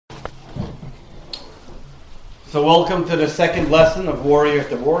So welcome to the second lesson of Warrior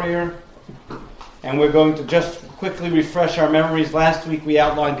to Warrior. And we're going to just quickly refresh our memories. Last week we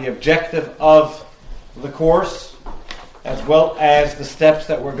outlined the objective of the course, as well as the steps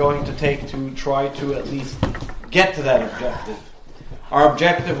that we're going to take to try to at least get to that objective. Our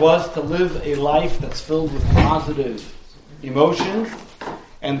objective was to live a life that's filled with positive emotions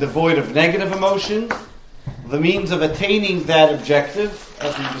and devoid of negative emotions. The means of attaining that objective,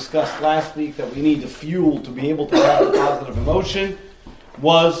 as we discussed last week, that we need the fuel to be able to have a positive emotion,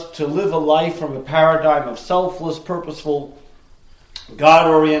 was to live a life from a paradigm of selfless, purposeful,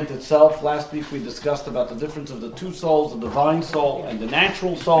 God-oriented self. Last week we discussed about the difference of the two souls, the divine soul and the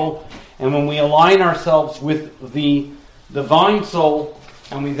natural soul. And when we align ourselves with the divine soul,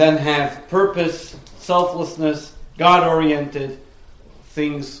 and we then have purpose, selflessness, God-oriented,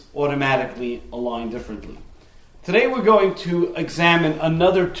 things automatically align differently. Today we're going to examine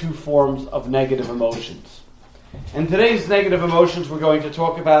another two forms of negative emotions. In today's negative emotions, we're going to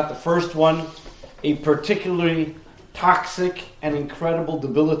talk about the first one, a particularly toxic and incredible,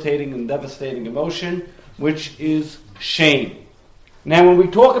 debilitating and devastating emotion, which is shame. Now, when we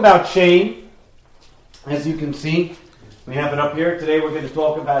talk about shame, as you can see, we have it up here. Today we're going to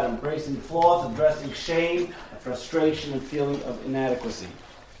talk about embracing flaws, addressing shame, frustration, and feeling of inadequacy.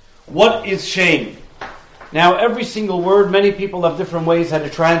 What is shame? Now, every single word, many people have different ways how to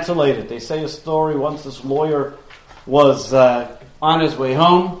translate it. They say a story, once this lawyer was on his way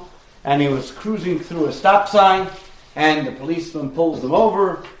home, and he was cruising through a stop sign, and the policeman pulls him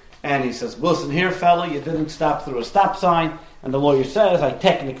over, and he says, "Listen here, fella, you didn't stop through a stop sign." And the lawyer says, "I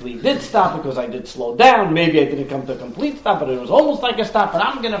technically did stop because I did slow down. Maybe I didn't come to a complete stop, but it was almost like a stop, and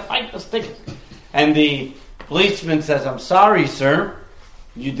I'm going to fight this ticket." And the policeman says, "I'm sorry, sir.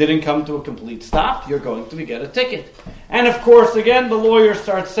 You didn't come to a complete stop. You're going to get a ticket." And of course, again, the lawyer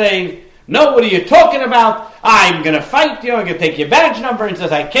starts saying, "No, what are you talking about? I'm going to fight you. I'm going to take your badge number." And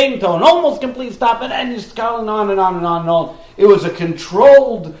says, "I came to an almost complete stop." And he's going on and on and on and on. It was a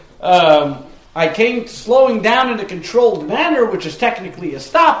controlled, I came slowing down in a controlled manner, which is technically a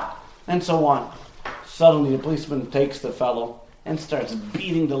stop, and so on. Suddenly, the policeman takes the fellow and starts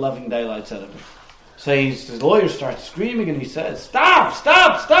beating the loving daylights out of him. So the lawyer starts screaming and he says, "Stop,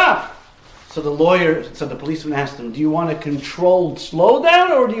 stop, stop." So the policeman asked him, "Do you want a controlled slowdown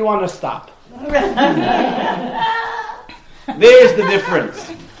or do you want to stop?" There's the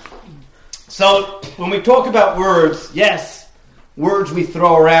difference. So when we talk about words, yes, words we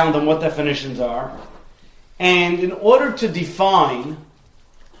throw around and what definitions are. And in order to define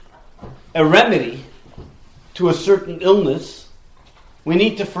a remedy to a certain illness, we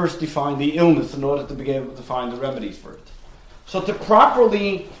need to first define the illness in order to be able to find the remedies for it. So to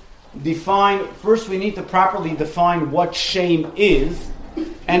properly define, first we need to properly define what shame is,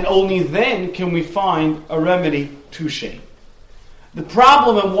 and only then can we find a remedy to shame. The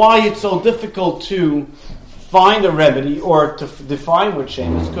problem and why it's so difficult to find a remedy or to define what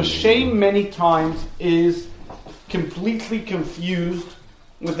shame is because shame many times is completely confused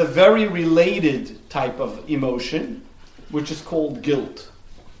with a very related type of emotion, which is called guilt.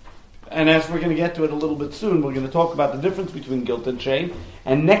 And as we're going to get to it a little bit soon, we're going to talk about the difference between guilt and shame.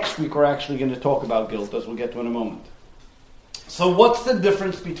 And next week we're actually going to talk about guilt, as we'll get to in a moment. So what's the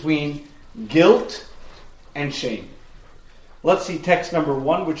difference between guilt and shame? Let's see text number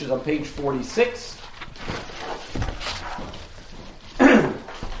 1, which is on page 46.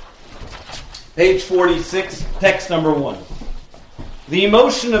 Page 46, text number 1. The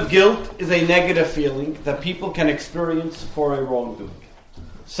emotion of guilt is a negative feeling that people can experience for a wrongdoing,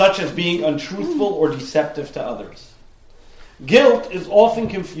 such as being untruthful or deceptive to others. Guilt is often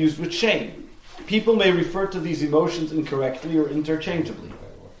confused with shame. People may refer to these emotions incorrectly or interchangeably.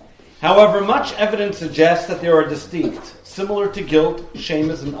 However, much evidence suggests that they are distinct. Similar to guilt, shame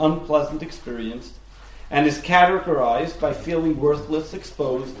is an unpleasant experience and is characterized by feeling worthless,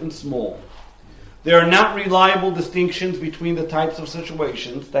 exposed, and small. There are not reliable distinctions between the types of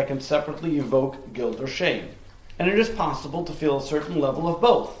situations that can separately evoke guilt or shame. And it is possible to feel a certain level of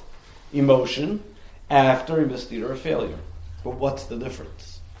both emotion after a misdeed or a failure. But what's the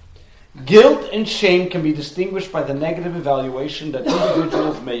difference? Guilt and shame can be distinguished by the negative evaluation that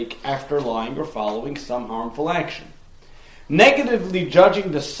individuals make after lying or following some harmful action. Negatively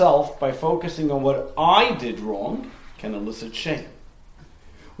judging the self by focusing on what I did wrong can elicit shame.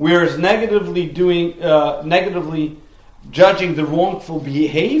 Whereas negatively judging the wrongful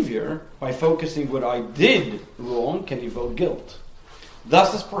behavior by focusing what I did wrong can evoke guilt.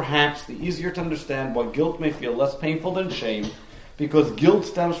 Thus is perhaps the easier to understand why guilt may feel less painful than shame, because guilt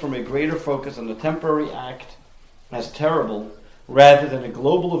stems from a greater focus on the temporary act as terrible rather than a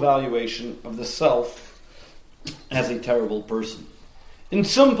global evaluation of the self as a terrible person. In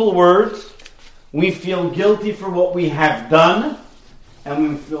simple words, we feel guilty for what we have done, and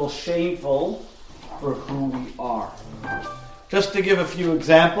we feel shameful for who we are. Just to give a few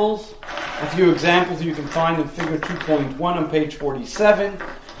examples you can find in figure 2.1 on page 47.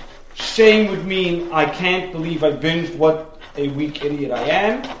 Shame would mean, I can't believe I binged, what a weak idiot I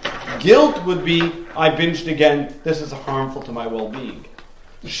am. Guilt would be, I binged again, this is harmful to my well-being.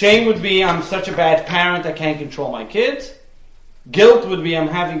 Shame would be, I'm such a bad parent, I can't control my kids. Guilt would be, I'm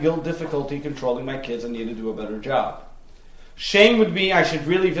having difficulty controlling my kids, I need to do a better job. Shame would be, I should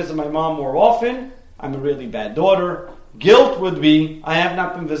really visit my mom more often, I'm a really bad daughter. Guilt would be, I have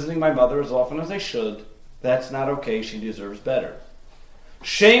not been visiting my mother as often as I should. That's not okay, she deserves better.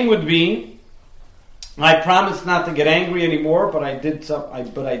 Shame would be, I promised not to get angry anymore, but I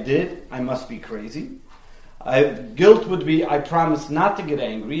did. I must be crazy. Guilt would be, I promised not to get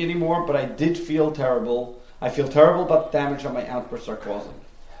angry anymore, but I did feel terrible. I feel terrible about the damage that my outbursts are causing.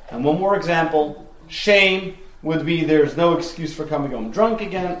 And one more example, shame would be, there's no excuse for coming home drunk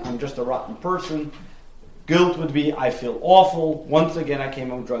again. I'm just a rotten person. Guilt would be, I feel awful. Once again, I came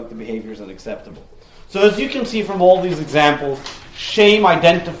home drunk. The behavior is unacceptable. So as you can see from all these examples, shame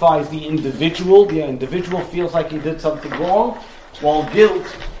identifies the individual. The individual feels like he did something wrong, while guilt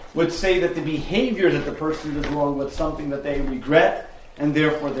would say that the behavior that the person did wrong was something that they regret, and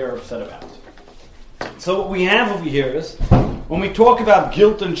therefore they're upset about. So what we have over here is, when we talk about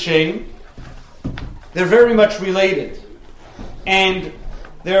guilt and shame, they're very much related. And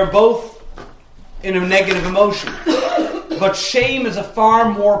they're both in a negative emotion. But shame is a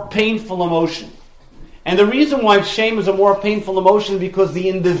far more painful emotion. And the reason why shame is a more painful emotion is because the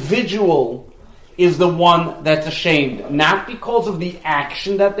individual is the one that's ashamed. Not because of the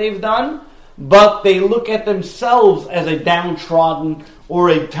action that they've done, but they look at themselves as a downtrodden or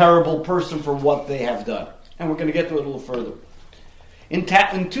a terrible person for what they have done. And we're going to get to it a little further. In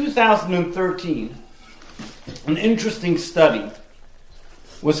 2013, an interesting study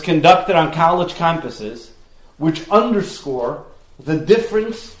was conducted on college campuses, which underscore the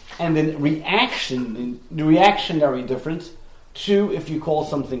difference and the reactionary difference to if you call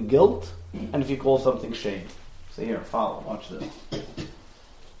something guilt and if you call something shame. So here, follow, watch this.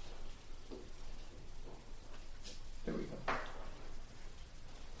 There we go.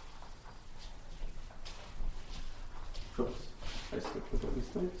 Oops, I skipped with these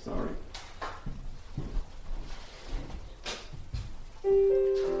things, sorry.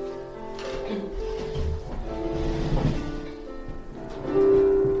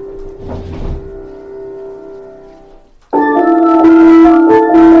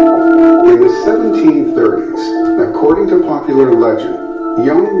 In the 1730s, according to popular legend,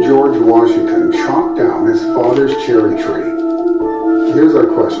 young George Washington chopped down his father's cherry tree. Here's our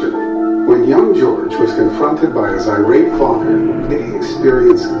question. When young George was confronted by his irate father, did he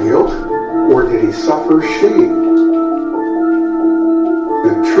experience guilt or did he suffer shame?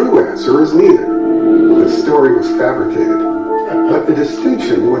 The true answer is neither. The story was fabricated, but the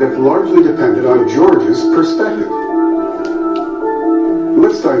distinction would have largely depended on George's perspective.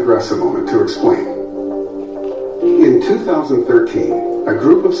 Let's digress a moment to explain. In 2013, a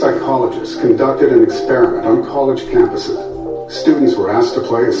group of psychologists conducted an experiment on college campuses. Students were asked to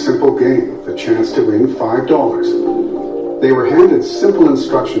play a simple game with a chance to win $5. They were handed simple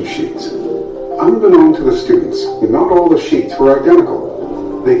instruction sheets. Unbeknown to the students, not all the sheets were identical.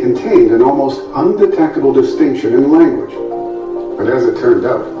 They contained an almost undetectable distinction in language. But as it turned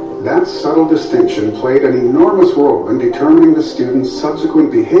out, that subtle distinction played an enormous role in determining the students'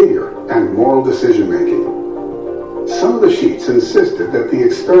 subsequent behavior and moral decision-making. Some of the sheets insisted that the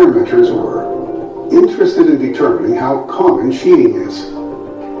experimenters were interested in determining how common cheating is.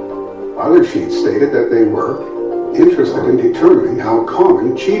 Other sheets stated that they were interested in determining how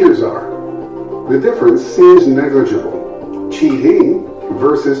common cheaters are. The difference seems negligible. Cheating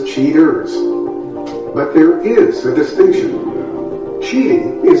versus cheaters. But there is a distinction.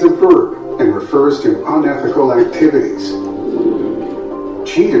 Cheating is a verb and refers to unethical activities.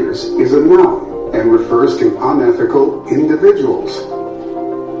 Cheaters is a noun and refers to unethical individuals.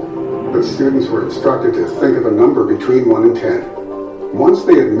 The students were instructed to think of a number between 1 and 10. Once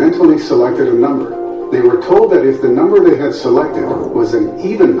they had mentally selected a number, they were told that if the number they had selected was an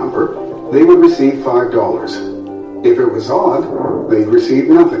even number, they would receive $5. If it was odd, they'd receive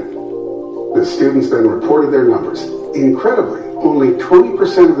nothing. The students then reported their numbers. Incredibly, only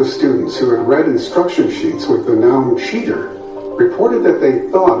 20% of the students who had read instruction sheets with the noun cheater reported that they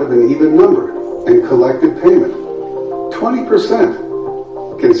thought of an even number and collected payment. 20%.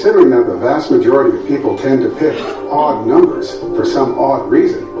 Considering that the vast majority of people tend to pick odd numbers for some odd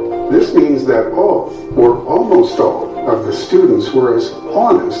reason, this means that all all, or almost all, of the students were as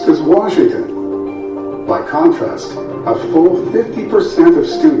honest as Washington. By contrast, a full 50% of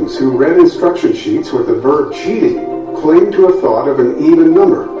students who read instruction sheets with the verb cheating claimed to have thought of an even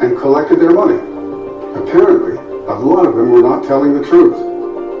number and collected their money. Apparently, a lot of them were not telling the truth.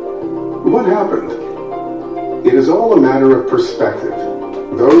 What happened? It is all a matter of perspective.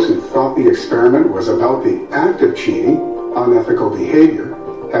 Those who thought the experiment was about the act of cheating, unethical behavior,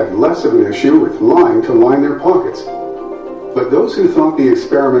 had less of an issue with lying to line their pockets. But those who thought the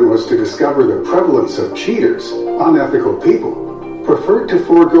experiment was to discover the prevalence of cheaters, unethical people, preferred to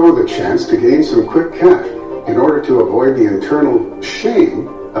forego the chance to gain some quick cash in order to avoid the internal shame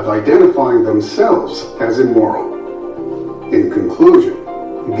of identifying themselves as immoral. In conclusion,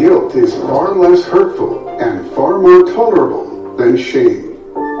 guilt is far less hurtful and far more tolerable than shame.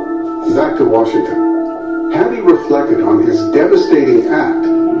 Back to Washington. Had he reflected on his devastating act,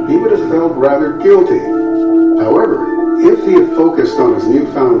 he would have felt rather guilty. However, if he had focused on his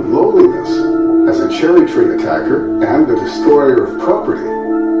newfound lowliness as a cherry tree attacker and the destroyer of property,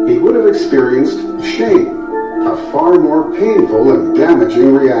 he would have experienced shame, a far more painful and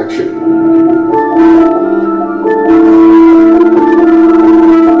damaging reaction.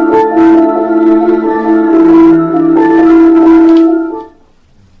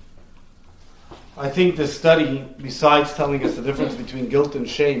 I think this study, besides telling us the difference between guilt and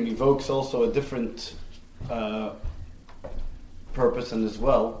shame, evokes also a different purpose, and as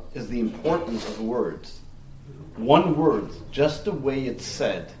well is the importance of words. One word, just the way it's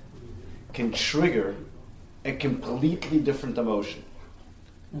said, can trigger a completely different emotion.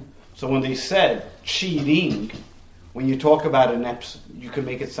 So when they said cheating, when you talk about you can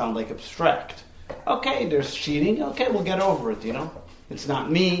make it sound like abstract. Okay, there's cheating. Okay, we'll get over it, It's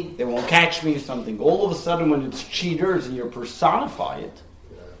not me, they won't catch me or something. All of a sudden when it's cheaters and you personify it,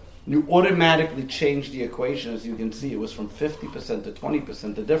 you automatically change the equation. As you can see, it was from 50% to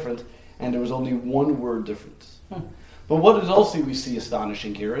 20% the difference, and there was only one word difference. But what is also we see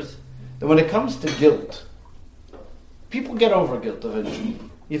astonishing here is that when it comes to guilt, people get over guilt eventually.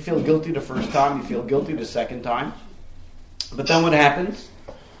 You feel guilty the first time, you feel guilty the second time. But then what happens?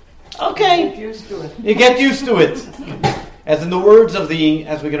 Okay, you get used to it. As in the words of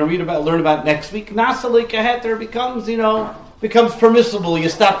as we're going to learn about next week, Nasalik Heter becomes permissible. You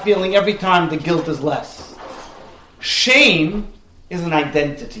stop feeling every time the guilt is less. Shame is an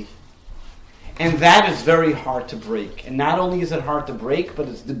identity. And that is very hard to break. And not only is it hard to break, but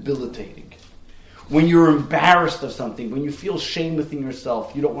it's debilitating. When you're embarrassed of something, when you feel shame within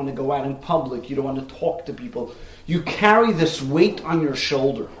yourself, you don't want to go out in public, you don't want to talk to people, you carry this weight on your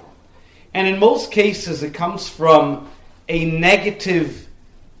shoulder. And in most cases, it comes from a negative,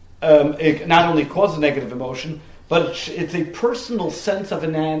 it not only causes a negative emotion, but it's a personal sense of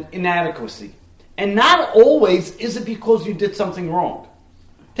inadequacy. And not always is it because you did something wrong.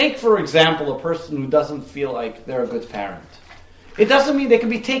 Take, for example, a person who doesn't feel like they're a good parent. It doesn't mean they can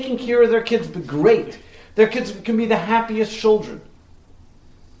be taking care of their kids, but great. Their kids can be the happiest children.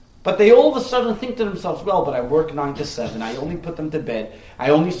 But they all of a sudden think to themselves, well, but I work 9 to 7. I only put them to bed. I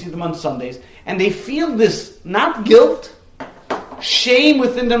only see them on Sundays. And they feel this, not guilt, shame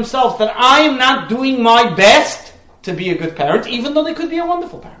within themselves that I am not doing my best to be a good parent, even though they could be a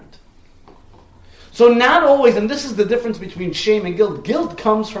wonderful parent. So not always, and this is the difference between shame and guilt. Guilt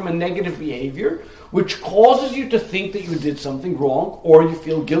comes from a negative behavior, which causes you to think that you did something wrong, or you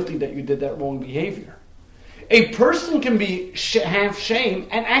feel guilty that you did that wrong behavior. A person can have shame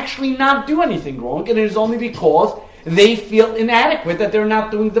and actually not do anything wrong, and it is only because they feel inadequate, that they're not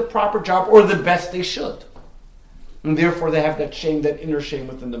doing the proper job or the best they should. And therefore they have that shame, that inner shame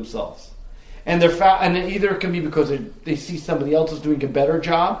within themselves. And either it can be because they see somebody else is doing a better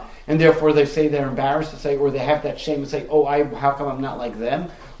job, and therefore they say they're embarrassed to say, or they have that shame and say, how come I'm not like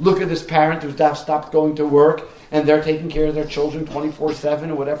them? Look at this parent who's stopped going to work, and they're taking care of their children 24/7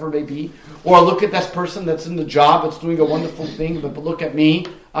 or whatever it may be. Or look at this person that's in the job that's doing a wonderful thing, but look at me.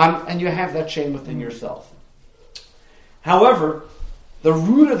 And you have that shame within yourself. However, the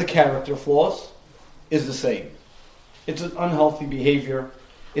root of the character flaws is the same. It's an unhealthy behavior.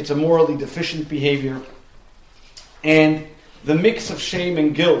 It's a morally deficient behavior. And the mix of shame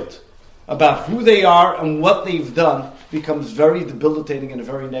and guilt about who they are and what they've done becomes very debilitating and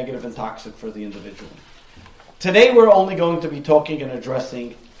very negative and toxic for the individual. Today we're only going to be talking and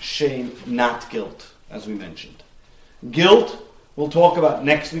addressing shame, not guilt, as we mentioned. Guilt we'll talk about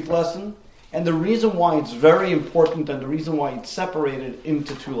next week's lesson, and the reason why it's very important and the reason why it's separated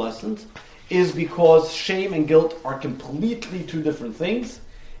into 2 lessons is because shame and guilt are completely 2 different things,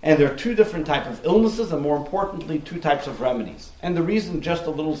 And there are two different types of illnesses, and more importantly, two types of remedies. And the reason, just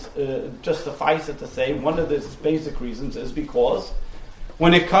suffice it to say, one of the basic reasons is because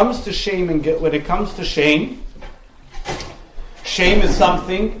when it comes to shame and guilt, shame is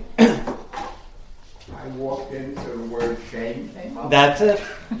something. I walked into the word shame. That's it.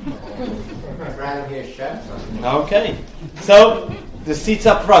 I'd rather hear Shem. Okay. So the seat's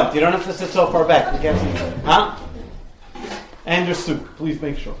up front. You don't have to sit so far back. You can't see. Huh? And your soup. Please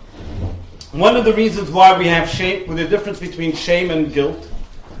make sure. One of the reasons why we have shame, with the difference between shame and guilt.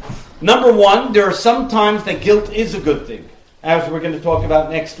 Number one, there are some times that guilt is a good thing, as we're going to talk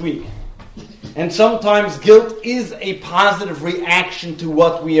about next week. And sometimes guilt is a positive reaction to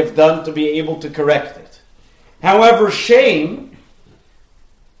what we have done to be able to correct it. However, shame,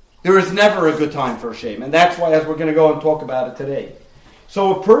 there is never a good time for shame. And that's why, as we're going to go and talk about it today.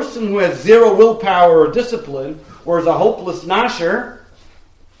 So a person who has zero willpower or discipline, or is a hopeless nosher,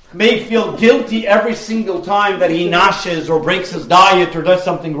 may feel guilty every single time that he noshes or breaks his diet or does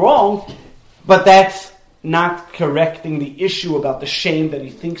something wrong, but that's not correcting the issue about the shame that he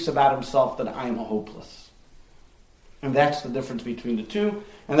thinks about himself, that I'm hopeless. And that's the difference between the two.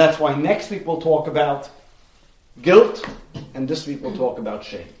 And that's why next week we'll talk about guilt, and this week we'll talk about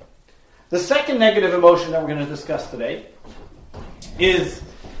shame. The second negative emotion that we're going to discuss today is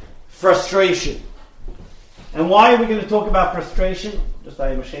frustration. And why are we going to talk about frustration? Just I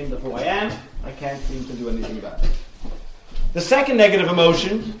am ashamed of who I am. I can't seem to do anything about it. The second negative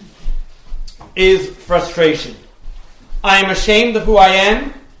emotion is frustration. I am ashamed of who I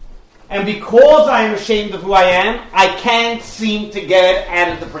am, and because I am ashamed of who I am, I can't seem to get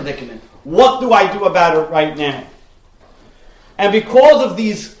out of the predicament. What do I do about it right now? And because of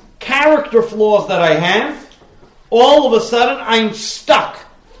these character flaws that I have, all of a sudden I'm stuck.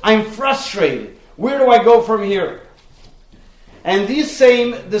 I'm frustrated. Where do I go from here? And the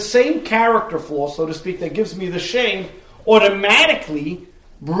same character flaw, so to speak, that gives me the shame, automatically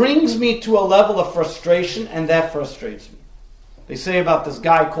brings me to a level of frustration, and that frustrates me. They say about this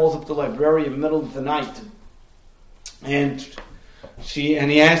guy calls up the librarian in the middle of the night, and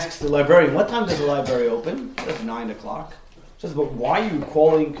he asks the librarian, what time does the library open? It's 9 o'clock. She says, but why are you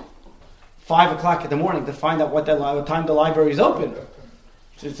calling 5 o'clock in the morning to find out what time the library is open?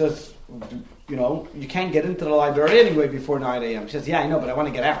 She says, you can't get into the library anyway before 9 a.m. She says, yeah, I know, but I want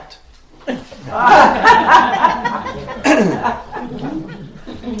to get out.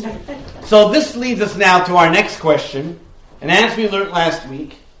 So this leads us now to our next question. And as we learned last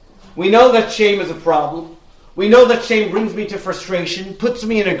week, we know that shame is a problem. We know that shame brings me to frustration, puts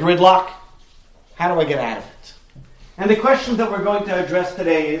me in a gridlock. How do I get out of it? And the question that we're going to address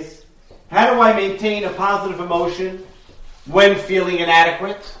today is, how do I maintain a positive emotion when feeling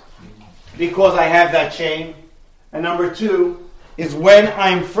inadequate? Because I have that shame. And number two is when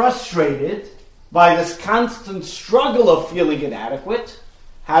I'm frustrated by this constant struggle of feeling inadequate,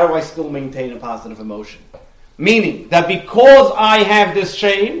 how do I still maintain a positive emotion? Meaning that because I have this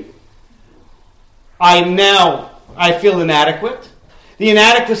shame, I feel inadequate. The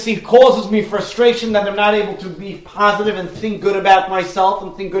inadequacy causes me frustration that I'm not able to be positive and think good about myself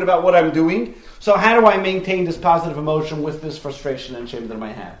and think good about what I'm doing. So how do I maintain this positive emotion with this frustration and shame that I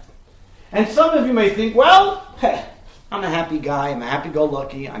might have? And some of you may think, well, I'm a happy guy, I'm a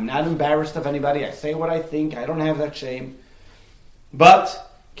happy-go-lucky, I'm not embarrassed of anybody, I say what I think, I don't have that shame.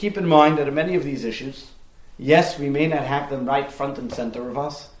 But keep in mind that in many of these issues, yes, we may not have them right front and center of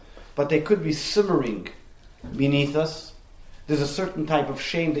us, but they could be simmering beneath us. There's a certain type of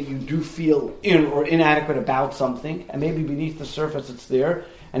shame that you do feel inadequate about something, and maybe beneath the surface it's there,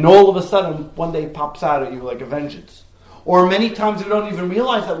 and all of a sudden, one day it pops out at you like a vengeance. Or many times we don't even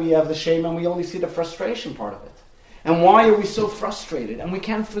realize that we have the shame and we only see the frustration part of it. And why are we so frustrated? And we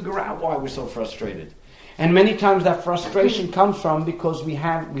can't figure out why we're so frustrated. And many times that frustration comes from because we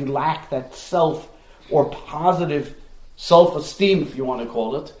lack that self or positive self-esteem, if you want to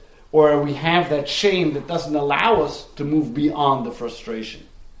call it, or we have that shame that doesn't allow us to move beyond the frustration.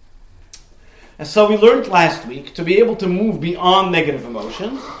 And so we learned last week, to be able to move beyond negative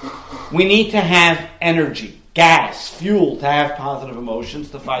emotions, we need to have energy. Gas, fuel to have positive emotions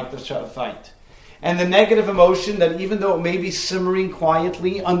to fight the fight. And the negative emotion that even though it may be simmering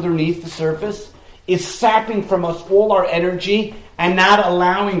quietly underneath the surface is sapping from us all our energy and not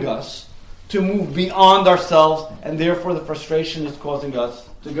allowing us to move beyond ourselves, and therefore the frustration is causing us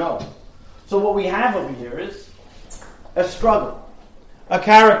to go. So what we have over here is a struggle, a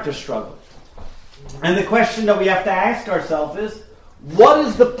character struggle. And the question that we have to ask ourselves is, what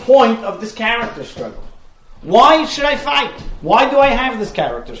is the point of this character struggle? Why should I fight? Why do I have this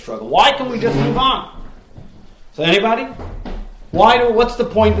character struggle? Why can't we just move on? So anybody? What's the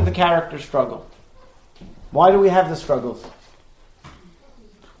point of the character struggle? Why do we have the struggles?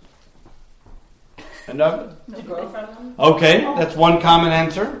 Another? To grow from them. Okay, that's one common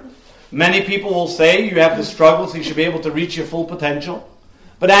answer. Many people will say you have the struggles, so you should be able to reach your full potential.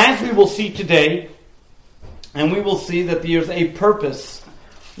 But as we will see today, and we will see that there's a purpose,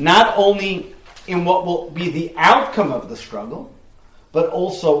 not only in what will be the outcome of the struggle, but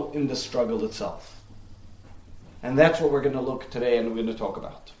also in the struggle itself. And that's what we're going to look today and we're going to talk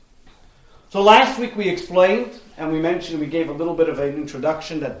about. So last week we explained, and we mentioned, we gave a little bit of an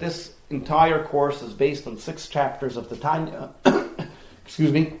introduction that this entire course is based on 6 chapters of the Tanya.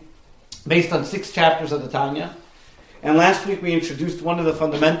 Based on 6 chapters of the Tanya. And last week we introduced one of the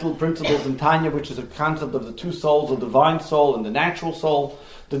fundamental principles in Tanya, which is a concept of the 2 souls, the divine soul and the natural soul.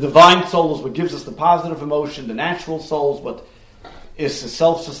 The divine soul is what gives us the positive emotion. The natural soul is what is the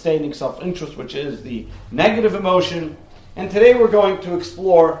self-sustaining self-interest, which is the negative emotion. And today we're going to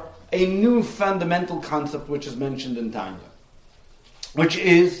explore a new fundamental concept which is mentioned in Tanya, which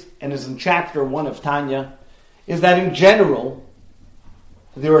is, and is in chapter 1 of Tanya, is that in general,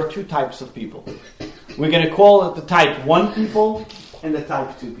 there are 2 types of people. We're going to call it the type 1 people and the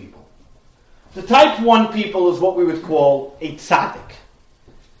type 2 people. The type 1 people is what we would call a tzaddik.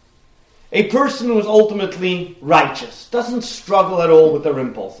 A person who is ultimately righteous, doesn't struggle at all with their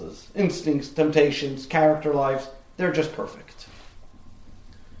impulses, instincts, temptations, character lives. They're just perfect.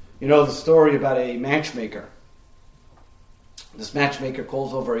 You know the story about a matchmaker. This matchmaker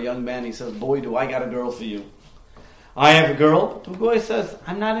calls over a young man. He says, "Boy, do I got a girl for you." "I have a girl." The boy says,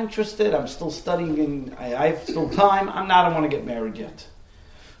 "I'm not interested. I'm still studying and I have still time. I don't want to get married yet."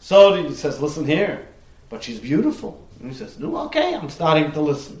 So he says, "Listen here, but she's beautiful." And he says, "No, okay, I'm starting to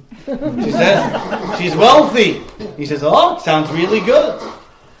listen." She says, "She's wealthy." He says, "Oh, it sounds really good."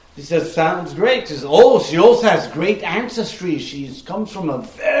 He says, "Sounds great." She says, "Oh, she also has great ancestry. She comes from a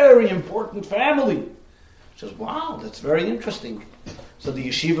very important family." She says, "Wow, that's very interesting." So the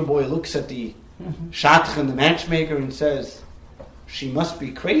yeshiva boy looks at the Shatchan, the matchmaker, and says, "She must be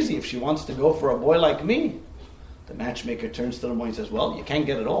crazy if she wants to go for a boy like me." The matchmaker turns to the boy and says, "Well, you can't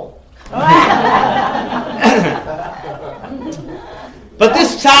get it all." But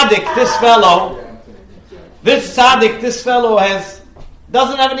this tzaddik, this fellow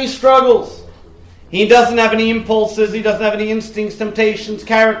doesn't have any struggles. He doesn't have any impulses. He doesn't have any instincts, temptations,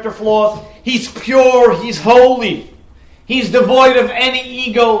 character flaws. He's pure. He's holy. He's devoid of any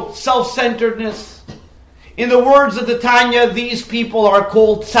ego, self-centeredness. In the words of the Tanya, these people are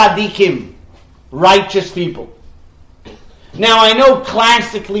called tzaddikim, righteous people. Now, I know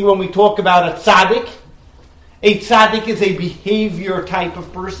classically when we talk about a tzaddik is a behavior type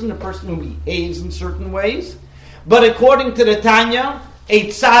of person, a person who behaves in certain ways. But according to the Tanya, a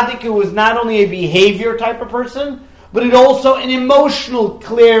tzaddik was not only a behavior type of person, but it also an emotional,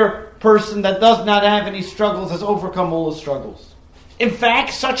 clear person that does not have any struggles, has overcome all the struggles. In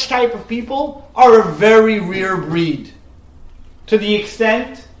fact, such type of people are a very rare breed. To the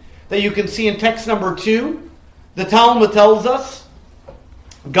extent that you can see in text number 2, the Talmud tells us,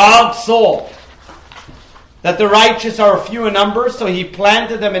 God saw that the righteous are few in number, so he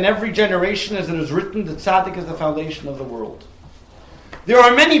planted them in every generation, as it is written, that tzaddik is the foundation of the world. There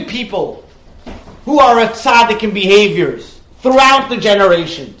are many people who are a tzaddik in behaviors throughout the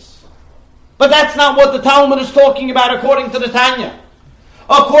generations. But that's not what the Talmud is talking about according to the Tanya.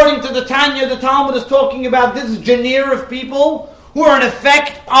 According to the Tanya, the Talmud is talking about this genre of people who are in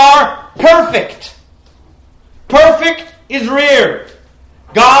effect are perfect. Perfect is rare.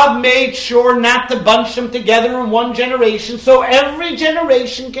 God made sure not to bunch them together in one generation, so every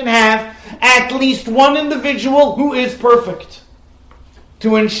generation can have at least one individual who is perfect,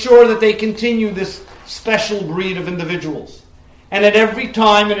 to ensure that they continue this special breed of individuals. And at every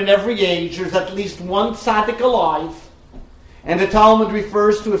time and in every age, there's at least one tzaddik alive. And the Talmud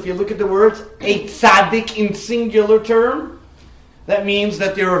refers to, if you look at the words, a tzaddik in singular term. That means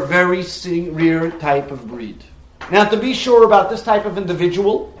that they're a very rare type of breed. Now, to be sure about this type of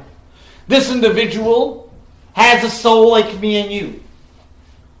individual, this individual has a soul like me and you.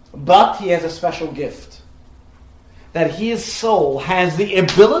 But he has a special gift. That his soul has the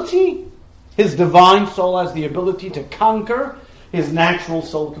ability, his divine soul has the ability to conquer his natural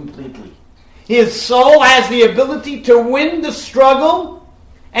soul completely. His soul has the ability to win the struggle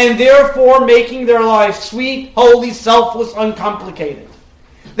and therefore making their life sweet, holy, selfless, uncomplicated.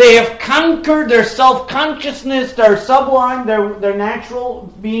 They have conquered their self-consciousness, their sublime, their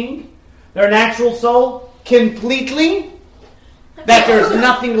natural being, their natural soul completely, that there's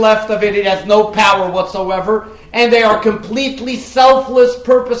nothing left of it. It has no power whatsoever. And they are completely selfless,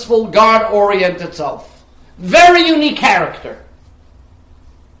 purposeful, God-oriented self. Very unique character.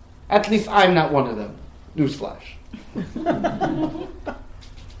 At least I'm not one of them. Newsflash.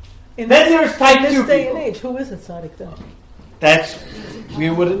 Then there's type 2 In this day and people. age, who is a tzaddik then? We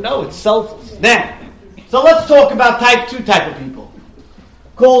wouldn't know. It's selfless. Now, so let's talk about type 2 type of people,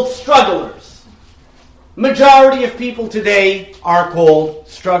 called strugglers. Majority of people today are called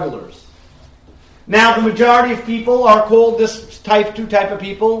strugglers. Now, the majority of people are called this type 2 type of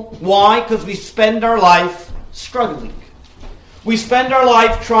people. Why? Because we spend our life struggling. We spend our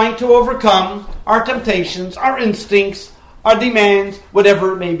life trying to overcome our temptations, our instincts, our demands,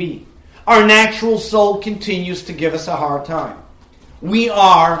 whatever it may be. Our natural soul continues to give us a hard time. We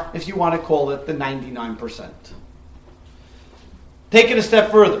are, if you want to call it, the 99%. Take it a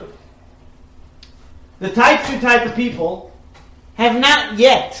step further. The type 2 type of people have not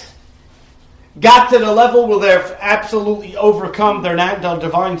yet got to the level where they've absolutely overcome their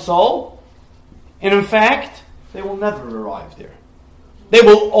divine soul. And in fact, they will never arrive there. They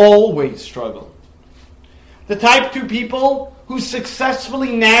will always struggle. The type 2 people who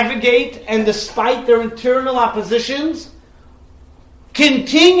successfully navigate and despite their internal oppositions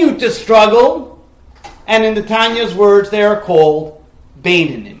continue to struggle, and in the Tanya's words, they are called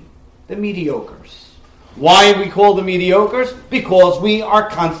Beinanim, the mediocres. Why we call them mediocres? Because we are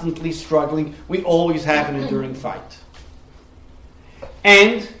constantly struggling. We always have an enduring fight.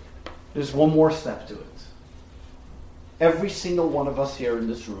 And there's one more step to it. Every single one of us here in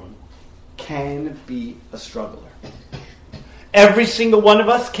this room can be a struggler. Every single one of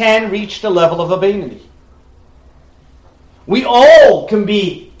us can reach the level of a Beinoni. We all can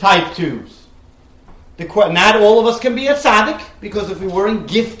be type 2s. Not all of us can be a tzaddik, because if we weren't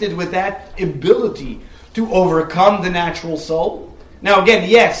gifted with that ability to overcome the natural soul. Now again,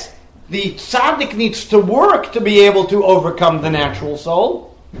 yes, the tzaddik needs to work to be able to overcome the natural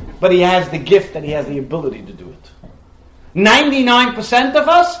soul, but he has the gift and he has the ability to do it. 99% of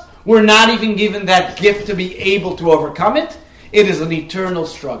us were not even given that gift to be able to overcome it. It is an eternal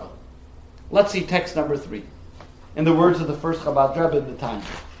struggle. Let's see text number 3. In the words of the first Chabad Rebbe in the Tanya,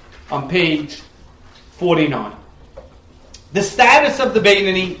 on page 49. The status of the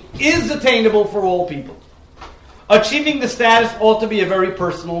Beinoni is attainable for all people. Achieving the status ought to be a very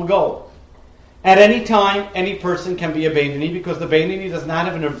personal goal. At any time, any person can be a Beinoni, because the Beinoni does not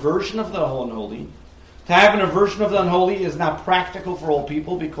have an aversion of the unholy. To have an aversion of the unholy is not practical for all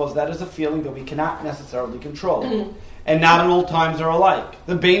people, because that is a feeling that we cannot necessarily control. And not at all times are alike.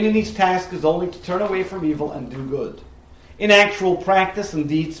 The Beinoni's task is only to turn away from evil and do good. In actual practice, in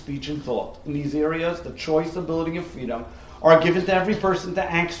deed, speech, and thought. In these areas, the choice, ability, and freedom are given to every person to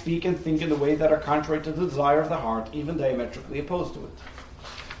act, speak, and think in the way that are contrary to the desire of the heart, even diametrically opposed to it.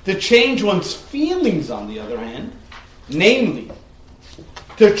 To change one's feelings, on the other hand, namely,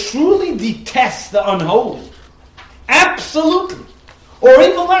 to truly detest the unholy, absolutely, or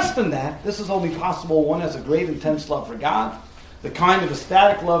even less than that, this is only possible one has a great intense love for God, the kind of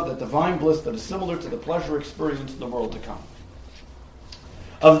ecstatic love, that divine bliss that is similar to the pleasure experience in the world to come.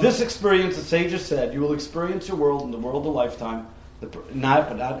 Of this experience, the sages said, you will experience your world in the world of lifetime, but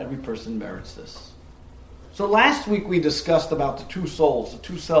not every person merits this. So last week we discussed about the two souls, the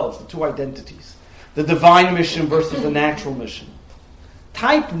two selves, the two identities, the divine mission versus the natural mission.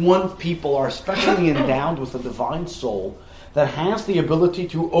 Type 1 people are especially endowed with a divine soul that has the ability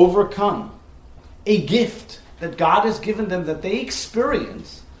to overcome a gift that God has given them, that they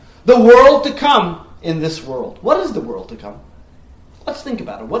experience the world to come in this world. What is the world to come? Let's think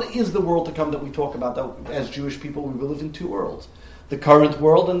about it. What is the world to come that we talk about? That as Jewish people, we live in two worlds. The current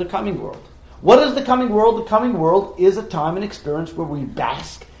world and the coming world. What is the coming world? The coming world is a time and experience where we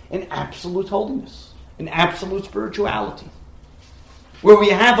bask in absolute holiness, in absolute spirituality, where we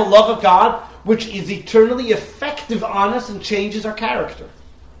have a love of God which is eternally effective on us and changes our character.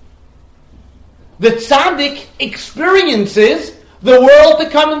 The tzaddik experiences the world to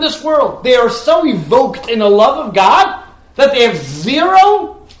come in this world. They are so evoked in a love of God that they have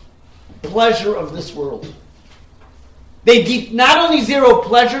zero pleasure of this world. They not only zero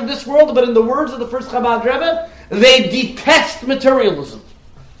pleasure of this world, but in the words of the first Chabad Rebbe, they detest materialism.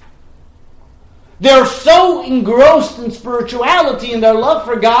 They're so engrossed in spirituality and their love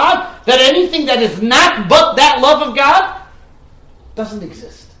for God that anything that is not but that love of God doesn't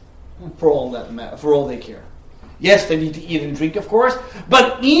exist for all they care. Yes, they need to eat and drink, of course,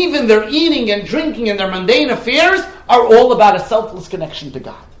 but even their eating and drinking and their mundane affairs are all about a selfless connection to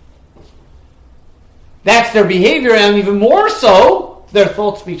God. That's their behavior, and even more so, their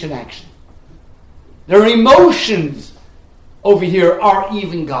thought, speech, and action. Their emotions over here are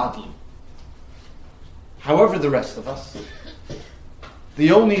even godly. However, the rest of us,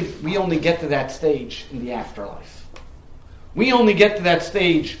 we only get to that stage in the afterlife. We only get to that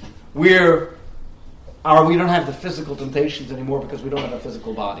stage we don't have the physical temptations anymore because we don't have a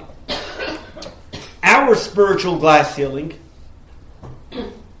physical body. Our spiritual glass ceiling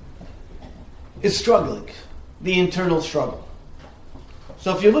is struggling, the internal struggle.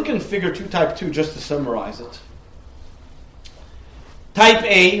 So if you look in figure 2, type 2, just to summarize it, type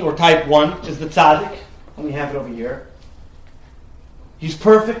A, or type 1, is the tzaddik, and we have it over here. He's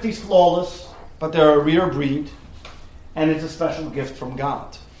perfect, he's flawless, but they're a rare breed, and it's a special gift from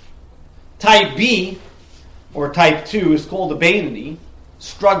God. Type B, or type 2, is called a Beinoni,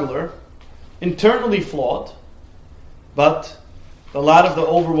 struggler, internally flawed, but a lot of the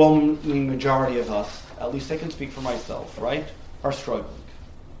overwhelming majority of us, at least I can speak for myself, right, are struggling.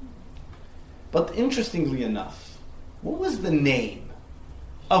 But interestingly enough, what was the name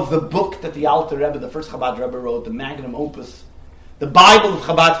of the book that the Alter Rebbe, the first Chabad Rebbe, wrote, the magnum opus, the Bible of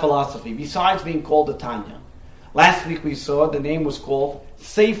Chabad philosophy, besides being called the Tanya? Last week we saw the name was called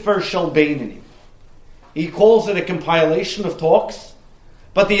Sefer Shel Beinoni. He calls it a compilation of talks,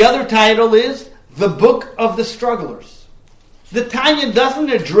 but the other title is The Book of the Strugglers. The Tanya doesn't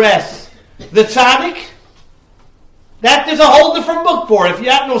address the tzaddik. That is a whole different book for it. If you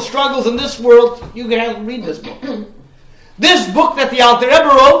have no struggles in this world, you can read this book. This book that the Alter Rebbe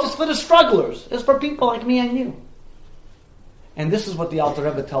wrote is for the strugglers. It's for people like me and you. And this is what the Alter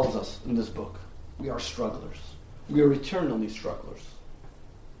Rebbe tells us in this book. We are strugglers. We are eternally strugglers.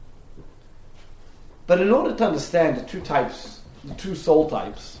 But in order to understand the two soul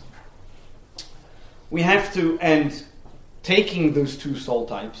types, we have to end taking those two soul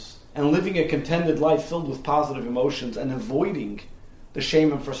types and living a contented life filled with positive emotions and avoiding the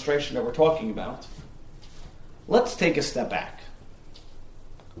shame and frustration that we're talking about. Let's take a step back.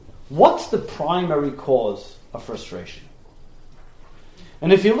 What's the primary cause of frustration?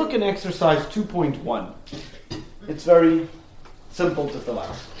 And if you look in exercise 2.1, it's very simple to fill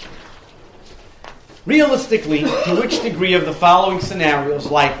out. Realistically, to which degree of the following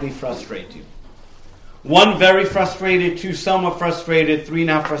scenarios likely frustrate you? 1, very frustrated. 2, somewhat frustrated. 3,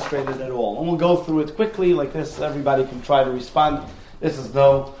 not frustrated at all. And we'll go through it quickly like this. Everybody can try to respond. This is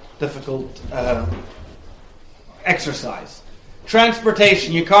no difficult exercise.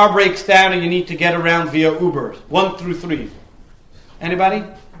 Transportation. Your car breaks down and you need to get around via Uber. 1 through 3. Anybody?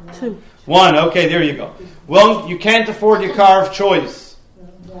 2. 1. Okay, there you go. Well, you can't afford your car of choice.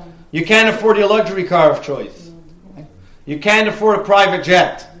 You can't afford your luxury car of choice. You can't afford a private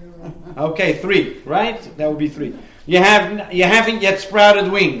jet. Okay, 3, right? That would be 3. You haven't yet sprouted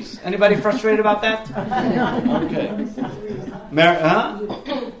wings. Anybody frustrated about that? Okay.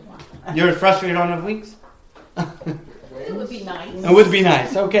 You're frustrated on the wings? It would be nice. It would be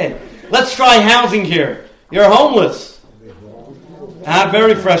nice. Okay. Let's try housing here. You're homeless.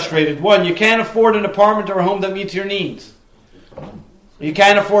 Very frustrated. 1, you can't afford an apartment or a home that meets your needs. You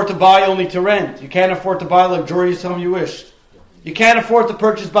can't afford to buy, only to rent. You can't afford to buy a luxurious home you wished. You can't afford to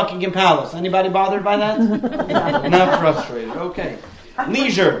purchase Buckingham Palace. Anybody bothered by that? Not frustrated. Okay.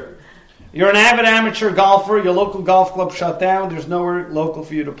 Leisure. You're an avid amateur golfer. Your local golf club shut down. There's nowhere local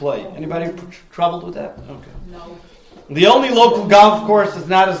for you to play. Anybody troubled with that? Okay. No. The only local golf course is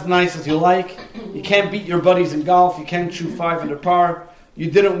not as nice as you like. You can't beat your buddies in golf. You can't shoot 5 under par. You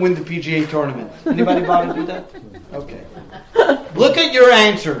didn't win the PGA tournament. Anybody bother to do that? Okay. Look at your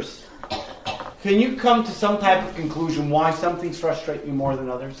answers. Can you come to some type of conclusion why some things frustrate you more than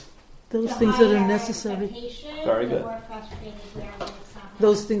others? Those things that are necessary. Very good.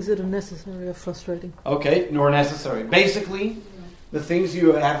 Those things that are necessary are frustrating. Okay, nor necessary. Basically, the things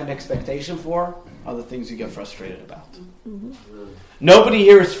you have an expectation for are the things you get frustrated about. Mm-hmm. Nobody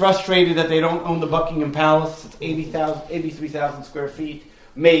here is frustrated that they don't own the Buckingham Palace. It's 83,000 square feet,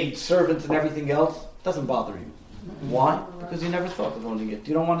 maids, servants, and everything else. It doesn't bother you. Why? Because you never thought of owning it.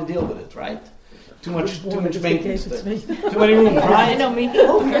 You don't want to deal with it, right? Too much maintenance. Too many rooms, right? I know me.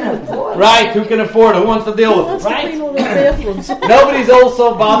 Right, who can afford it? Who wants to deal with it, right? Nobody's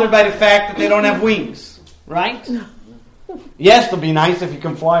also bothered by the fact that they don't have wings, right? Yes, it'll be nice if you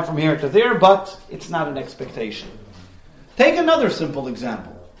can fly from here to there, but it's not an expectation. Take another simple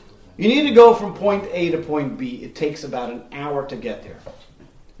example. You need to go from point A to point B. It takes about an hour to get there.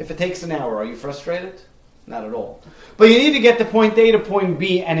 If it takes an hour, are you frustrated? Not at all. But you need to get to point A to point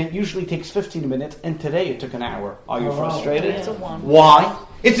B, and it usually takes 15 minutes, and today it took an hour. Are you frustrated? It's a 1. Why?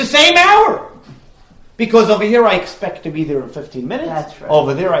 It's the same hour! Because over here I expect to be there in 15 minutes. That's right.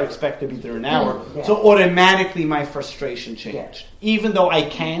 Over there I expect to be there an hour. Yeah. So automatically my frustration changed. Yeah. Even though I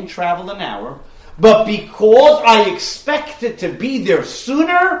can travel an hour, but because I expected to be there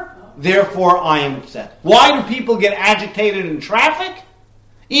sooner, therefore I am upset. Why do people get agitated in traffic?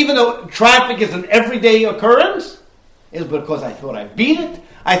 Even though traffic is an everyday occurrence, is because I thought I beat it.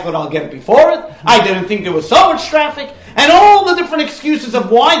 I thought I'll get it before it. I didn't think there was so much traffic. And all the different excuses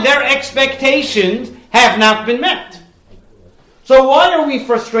of why their expectations have not been met. So why are we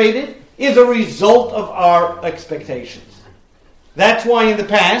frustrated is a result of our expectations. That's why in the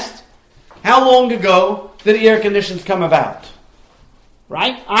past, how long ago did air conditions come about?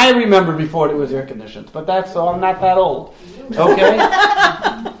 Right? I remember before it was air conditioned, but so I'm not that old. Okay?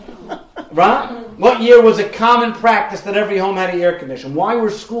 Right? What year was it common practice that every home had an air conditioner? Why were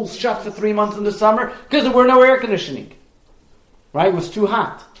schools shut for 3 months in the summer? Because there were no air conditioning. Right? It was too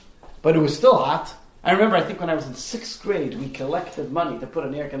hot. But it was still hot. I remember, I think when I was in 6th grade, we collected money to put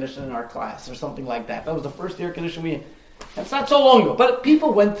an air conditioner in our class or something like that. That was the first air conditioner we had. That's not so long ago. But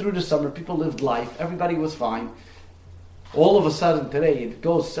people went through the summer. People lived life. Everybody was fine. All of a sudden today, it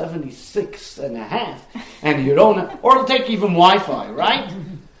goes 76 and a half. And you don't have, or it'll take even Wi-Fi, right?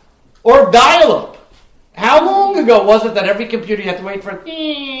 Or dial-up. How long ago was it that every computer you had to wait for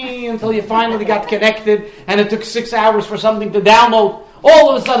it until you finally got connected and it took 6 hours for something to download?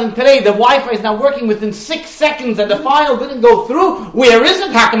 All of a sudden today, the Wi-Fi is now working within 6 seconds and the file didn't go through. Where is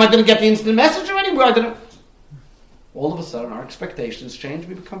it? How come I didn't get the instant message or anywhere? I didn't. All of a sudden, our expectations change.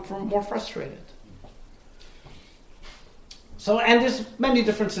 We become more frustrated. So, and there's many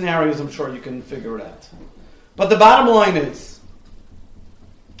different scenarios, I'm sure you can figure it out. But the bottom line is,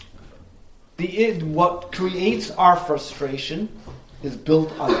 what creates our frustration is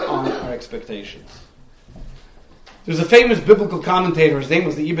built on our expectations. There's a famous biblical commentator, his name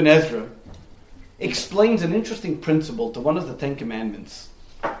was the Ibn Ezra, explains an interesting principle to one of the 10 Commandments.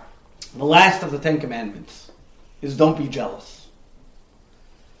 The last of the 10 Commandments is don't be jealous.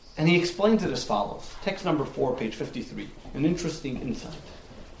 And he explains it as follows. Text number 4, page 53. An interesting insight.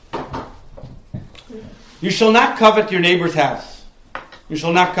 You shall not covet your neighbor's house. You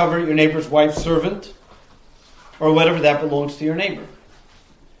shall not covet your neighbor's wife's servant, or whatever that belongs to your neighbor.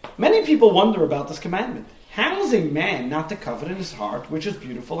 Many people wonder about this commandment. How is a man not to covet in his heart which is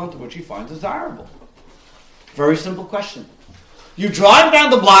beautiful and to which he finds desirable? Very simple question. You drive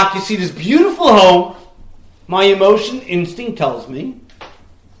down the block, you see this beautiful home. My emotion, instinct tells me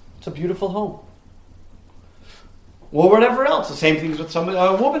it's a beautiful home. Or whatever else. The same thing with somebody,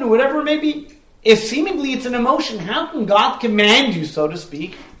 a woman, or whatever it may be. If seemingly it's an emotion, how can God command you, so to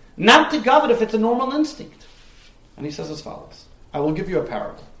speak, not to covet if it's a normal instinct? And he says as follows. I will give you a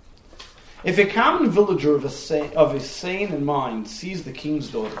parable. If a common villager of a sane mind sees the king's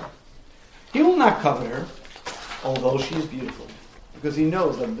daughter, he will not covet her, although she is beautiful, because he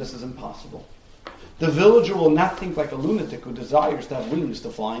knows that this is impossible. The villager will not think like a lunatic who desires to have wings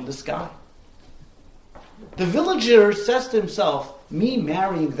to fly in the sky. The villager says to himself, me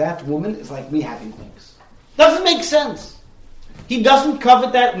marrying that woman is like me having wings. Doesn't make sense. He doesn't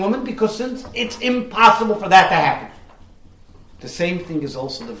covet that woman because since it's impossible for that to happen. The same thing is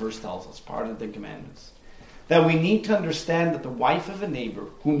also the verse tells us, part of the commandments. That we need to understand that the wife of a neighbor,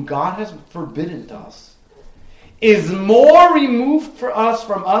 whom God has forbidden to us, is more removed from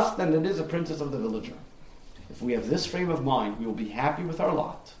us than it is a princess of the villager. If we have this frame of mind, we will be happy with our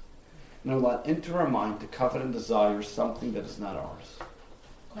lot. And will not enter our mind to covet and desire something that is not ours.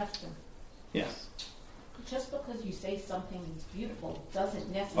 Question. Yes. Just because you say something is beautiful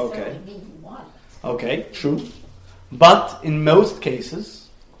doesn't necessarily mean you want it. Okay, true. But in most cases,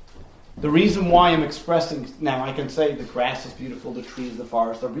 the reason why I'm expressing, now I can say the grass is beautiful, the trees, the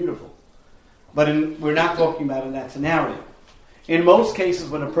forest are beautiful. But we're not talking about in that scenario. In most cases,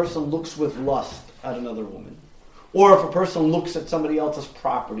 when a person looks with lust at another woman, or if a person looks at somebody else's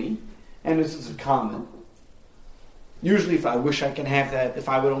property, and this is common, usually if I wish I can have that, if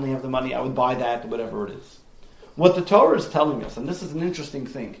I would only have the money, I would buy that, whatever it is. What the Torah is telling us, and this is an interesting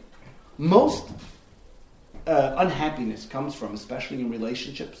thing, most unhappiness comes from, especially in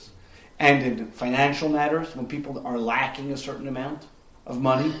relationships and in financial matters, when people are lacking a certain amount of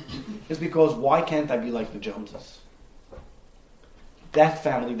money, is because why can't I be like the Joneses? That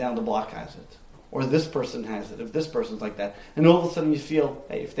family down the block has it. Or this person has it, if this person's like that. And all of a sudden you feel,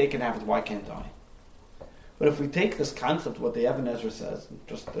 hey, if they can have it, why can't I? But if we take this concept, what the Ibn Ezra says,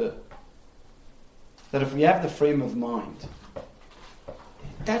 that if we have the frame of mind,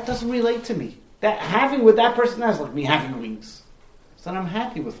 that doesn't relate to me. That having what that person has, like me having wings. So then I'm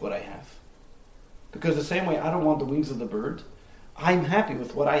happy with what I have. Because the same way I don't want the wings of the bird, I'm happy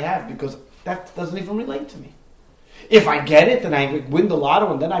with what I have because that doesn't even relate to me. If I get it and I win the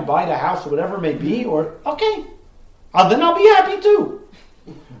lotto and then I buy the house or whatever it may be, or okay, then I'll be happy too.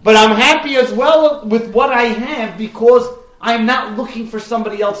 But I'm happy as well with what I have because I'm not looking for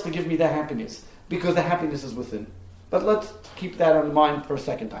somebody else to give me the happiness because the happiness is within. But let's keep that in mind for a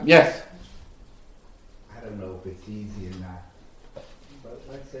second time. Yes? I don't know if it's easy or not, but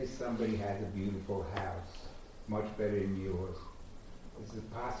let's say somebody has a beautiful house, much better than yours. Is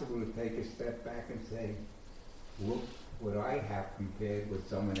it possible to take a step back and say, look what I have compared with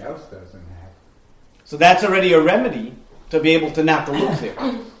someone else doesn't have? So that's already a remedy to be able to not to look there.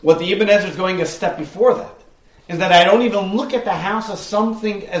 What the Ibn Ezra is going a step before that is that I don't even look at the house as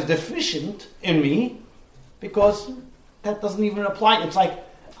something as deficient in me, because that doesn't even apply. It's like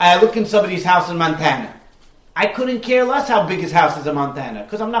I look in somebody's house in Montana. I couldn't care less how big his house is in Montana,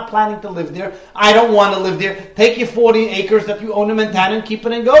 because I'm not planning to live there. I don't want to live there. Take your 40 acres that you own in Montana and keep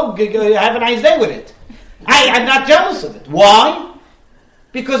it and go. Have a nice day with it. I'm not jealous of it. Why?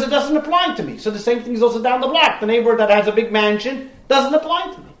 Because it doesn't apply to me. So the same thing is also down the block. The neighbor that has a big mansion doesn't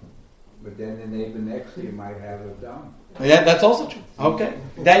apply to me. But then the neighbor next to you might have a dump. Yeah, that's also true. Okay.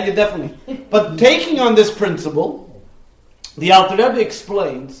 That you definitely. But taking on this principle, the Alter Rebbe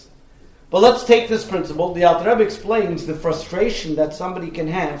explains. But let's take this principle. The Alter Rebbe explains the frustration that somebody can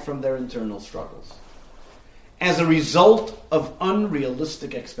have from their internal struggles as a result of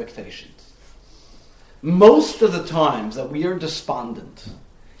unrealistic expectations. Most of the times that we are despondent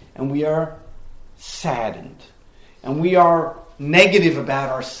and we are saddened and we are negative about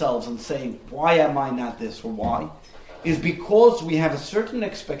ourselves and saying, why am I not this or why, is because we have a certain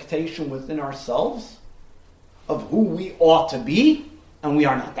expectation within ourselves of who we ought to be, and we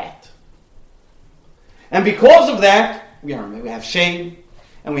are not that. And because of that, we have shame,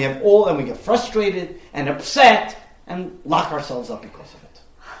 and we get frustrated and upset and lock ourselves up because of it.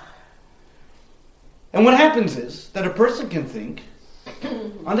 And what happens is that a person can think,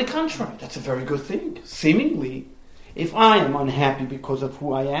 on the contrary, that's a very good thing. Seemingly, if I am unhappy because of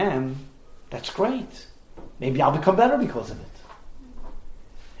who I am, that's great. Maybe I'll become better because of it.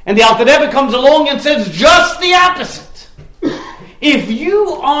 And the Alter Rebbe comes along and says just the opposite. If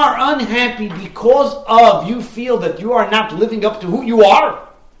you are unhappy because of you feel that you are not living up to who you are,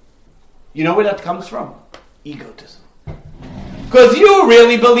 you know where that comes from? Egotism. Because you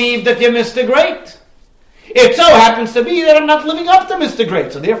really believe that you're Mr. Great. It so happens to be that I'm not living up to Mr.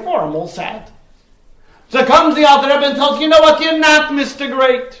 Great, so therefore I'm all sad. So comes the Alter Rebbe and tells you, you know what, you're not Mr.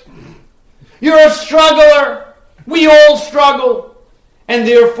 Great. You're a struggler. We all struggle. And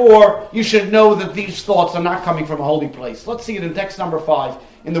therefore, you should know that these thoughts are not coming from a holy place. Let's see it in text number 5,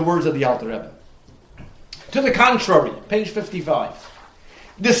 in the words of the Alter Rebbe. To the contrary, page 55.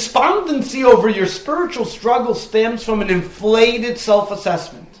 Despondency over your spiritual struggle stems from an inflated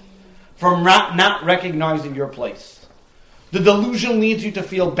self-assessment, from not recognizing your place. The delusion leads you to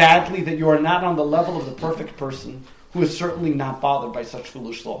feel badly that you are not on the level of the perfect person who is certainly not bothered by such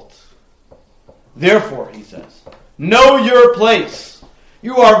foolish thoughts. Therefore, he says, know your place.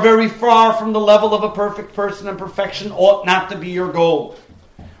 You are very far from the level of a perfect person, and perfection ought not to be your goal.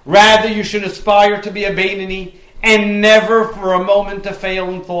 Rather, you should aspire to be a Beinoni and never for a moment to fail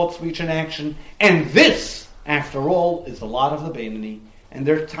in thought, speech, and action. And this, after all, is the lot of the Beinoni and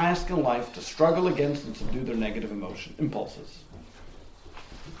their task in life to struggle against and subdue their negative impulses.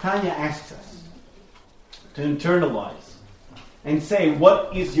 Tanya asks us to internalize and say,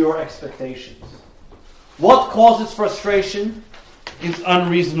 what is your expectations? What causes frustration is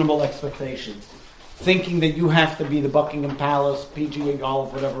unreasonable expectations. Thinking that you have to be the Buckingham Palace, PGA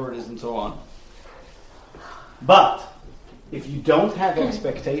Golf, whatever it is, and so on. But if you don't have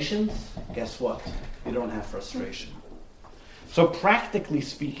expectations, guess what? You don't have frustration. So practically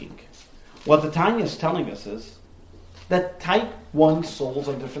speaking, what the Tanya is telling us is that type 1 souls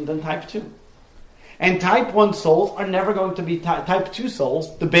are different than type 2. And type 1 souls are never going to be type 2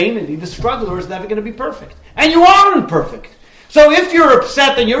 souls. The Beinoni, the struggler, is never going to be perfect. And you aren't perfect. So if you're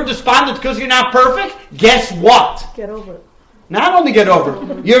upset and you're despondent because you're not perfect, guess what? Get over it. Not only get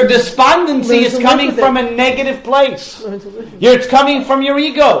over it, your despondency is coming from a negative place. It's coming from your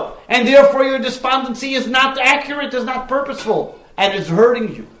ego. And therefore your despondency is not accurate, is not purposeful, and is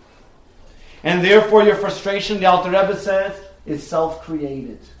hurting you. And therefore your frustration, the Alter Rebbe says, is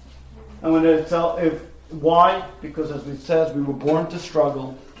self-created. And why? Because as we said, we were born to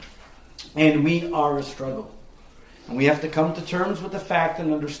struggle, and we are a struggle. And we have to come to terms with the fact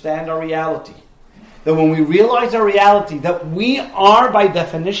and understand our reality. That when we realize our reality, that we are by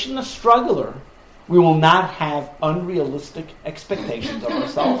definition a struggler, we will not have unrealistic expectations of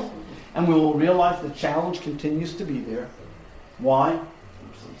ourselves. And we will realize the challenge continues to be there. Why? I'm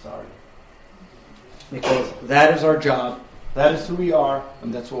so sorry. Because that is our job, that is who we are,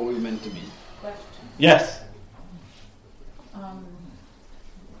 and that's what we're meant to be. Question. Yes?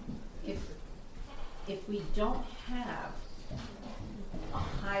 If we don't have a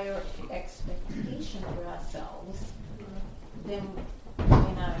higher expectation for ourselves, then we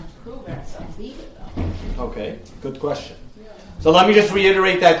may not improve ourselves either, though. Okay, good question. So let me just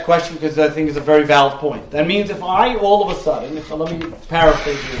reiterate that question because I think it's a very valid point. That means if I all of a sudden, let me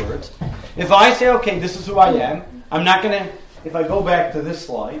paraphrase your words, if I say, okay, this is who I am, I'm not going to, if I go back to this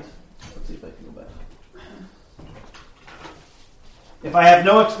slide, let's see if I can go back. If I have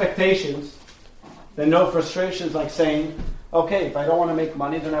no expectations, then no frustrations, like saying, okay, if I don't want to make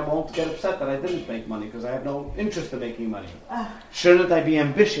money, then I won't get upset that I didn't make money because I have no interest in making money. Shouldn't I be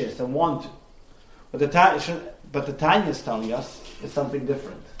ambitious and want to? But the Tanya is telling us is something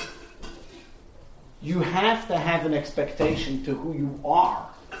different. You have to have an expectation to who you are,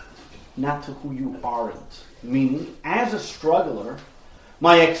 not to who you aren't. Meaning, as a struggler,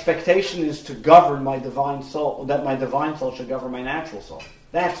 my expectation is to govern my divine soul, that my divine soul should govern my natural soul.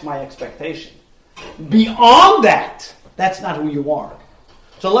 That's my expectation. Beyond that, that's not who you are.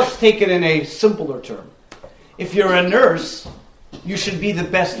 So let's take it in a simpler term. If you're a nurse, you should be the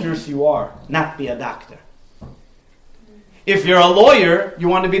best nurse you are, not be a doctor. If you're a lawyer, you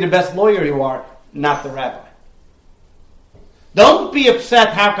want to be the best lawyer you are, not the rabbi. Don't be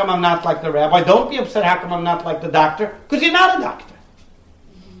upset how come I'm not like the rabbi. Don't be upset how come I'm not like the doctor, because you're not a doctor.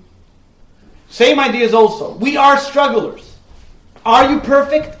 Same ideas also. We are strugglers. Are you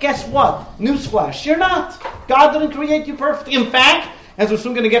perfect? Guess what? Newsflash, you're not. God didn't create you perfect. In fact, as we're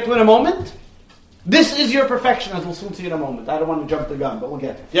soon going to get to in a moment, this is your perfection, as we'll soon see in a moment. I don't want to jump the gun, but we'll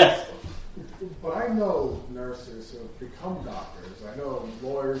get it. Yes? But I know nurses who have become doctors. I know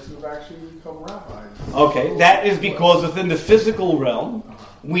lawyers who have actually become rabbis. Okay, that is because within the physical realm,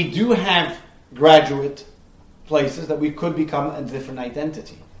 we do have graduate places that we could become a different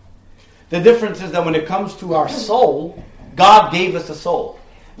identity. The difference is that when it comes to our soul, God gave us a soul.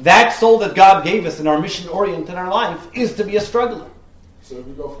 That soul that God gave us in our mission-oriented in our life is to be a struggler. So if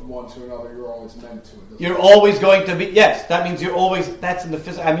you go from one to another, you're always meant to. You're always going to be, yes, that means you're always, that's in the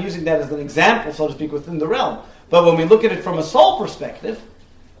physical, I'm using that as an example, so to speak, within the realm. But when we look at it from a soul perspective,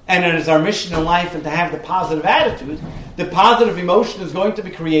 and it is our mission in life and to have the positive attitude, the positive emotion is going to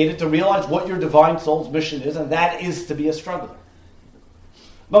be created to realize what your divine soul's mission is, and that is to be a struggler.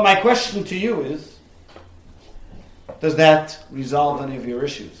 But my question to you is, does that resolve any of your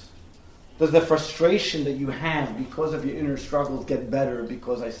issues? Does the frustration that you have because of your inner struggles get better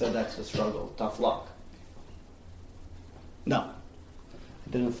because I said that's the struggle? Tough luck. No. I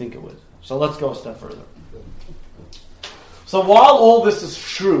didn't think it would. So let's go a step further. So while all this is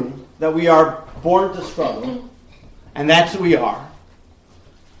true, that we are born to struggle, and that's who we are,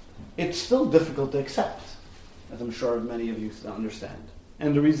 it's still difficult to accept, as I'm sure many of you understand.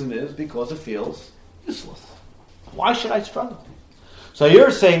 And the reason is because it feels useless. Why should I struggle? So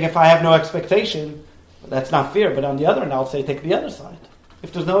you're saying if I have no expectation, that's not fair. But on the other hand, I'll say take the other side.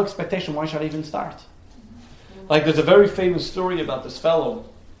 If there's no expectation, why should I even start? Like there's a very famous story about this fellow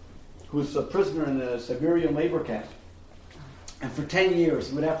who's a prisoner in a Siberian labor camp. And for 10 years,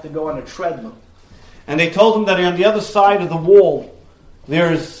 he would have to go on a treadmill. And they told him that on the other side of the wall,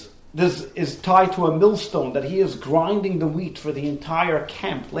 this is tied to a millstone, that he is grinding the wheat for the entire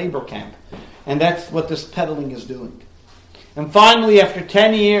camp, labor camp. And that's what this pedaling is doing. And finally, after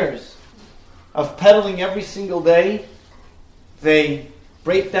 10 years of pedaling every single day, they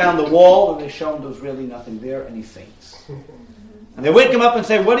break down the wall and they show him there's really nothing there, and he faints. And they wake him up and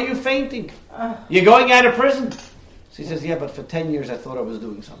say, "What are you fainting? You're going out of prison." So he says, "Yeah, but for 10 years I thought I was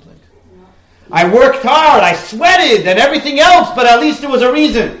doing something. I worked hard, I sweated, and everything else, but at least there was a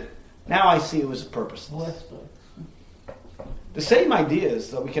reason. Now I see it was purposeless." The same idea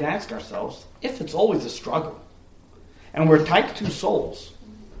is that we can ask ourselves, if it's always a struggle, and we're type 2 souls,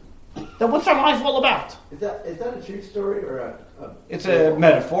 then what's our life all about? Is that a true story or It's a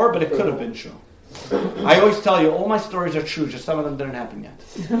metaphor, but it could have been true. I always tell you, all my stories are true, just some of them didn't happen yet.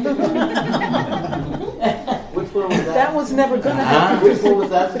 Which one was that? That was never going to happen. Which one was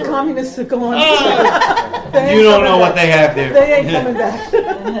that The story? communists are going. You don't know what they have there. They ain't coming back.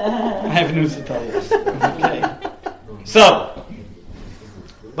 I have news to tell you. Okay. So,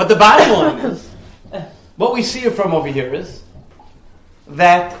 but the bottom line is, what we see from over here is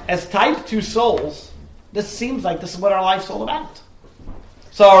that as type 2 souls, this seems like this is what our life's all about.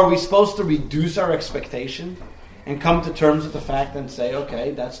 So are we supposed to reduce our expectation and come to terms with the fact and say,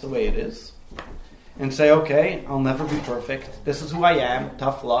 okay, that's the way it is? And say, okay, I'll never be perfect. This is who I am.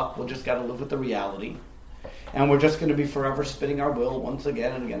 Tough luck. We'll just got to live with the reality. And we're just going to be forever spinning our wheel once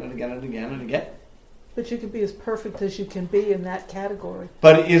again and again and again and again and again. But you can be as perfect as you can be in that category.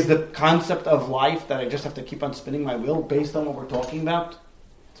 But is the concept of life that I just have to keep on spinning my wheel based on what we're talking about?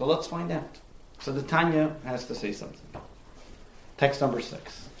 So let's find out. So the Tanya has to say something. Text number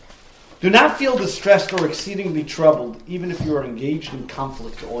 6. Do not feel distressed or exceedingly troubled, even if you are engaged in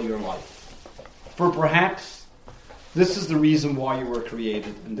conflict all your life. For perhaps This is the reason why you were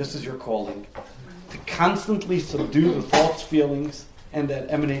created, and this is your calling. To constantly subdue the thoughts, feelings, and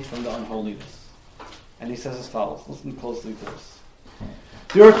that emanate from the unholiness. And he says as follows. Listen closely to this.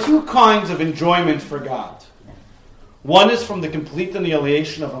 There are two kinds of enjoyment for God. One is from the complete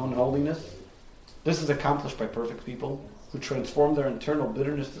annihilation of unholiness. This is accomplished by perfect people who transform their internal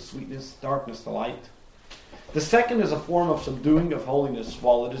bitterness to sweetness, darkness to light. The second is a form of subduing of holiness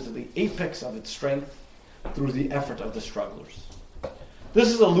while it is at the apex of its strength through the effort of the strugglers. This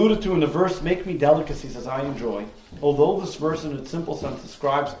is alluded to in the verse, "Make me delicacies as I enjoy." Although this verse in its simple sense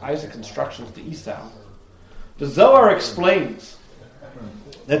describes Isaac's instructions to Esau, the Zohar explains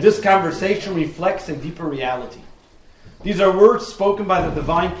that this conversation reflects a deeper reality. These are words spoken by the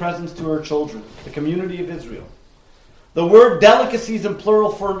divine presence to her children, the community of Israel. The word delicacies in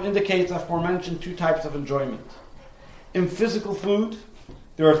plural form indicates aforementioned two types of enjoyment. In physical food,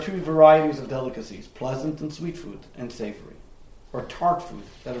 there are two varieties of delicacies, pleasant and sweet food, and savory, or tart food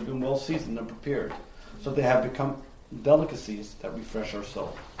that have been well seasoned and prepared, so they have become delicacies that refresh our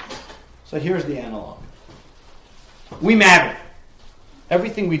soul. So here's the analog. We matter.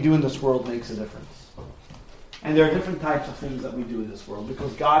 Everything we do in this world makes a difference. And there are different types of things that we do in this world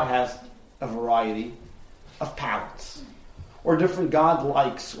because God has a variety of palates. Or different God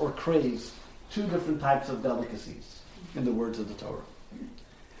likes or craves two different types of delicacies in the words of the Torah.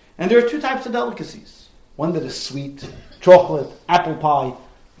 And there are two types of delicacies. One that is sweet, chocolate, apple pie,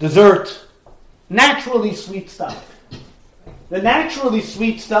 dessert, naturally sweet stuff. The naturally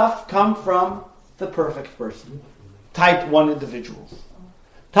sweet stuff come from the perfect person. Type 1 individuals.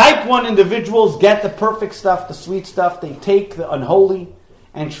 Type 1 individuals get the perfect stuff, the sweet stuff. They take the unholy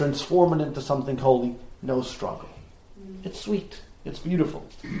and transform it into something holy. No struggle. It's sweet. It's beautiful.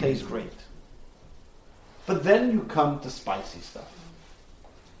 It tastes great. But then you come to spicy stuff.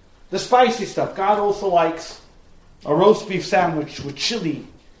 The spicy stuff. God also likes a roast beef sandwich with chili,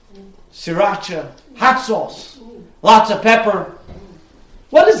 sriracha, hot sauce, lots of pepper.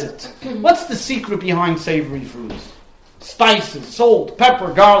 What is it? What's the secret behind savory foods? Spices, salt,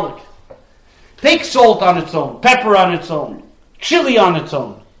 pepper, garlic. Take salt on its own, pepper on its own, chili on its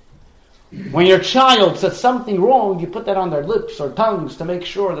own. When your child says something wrong, you put that on their lips or tongues to make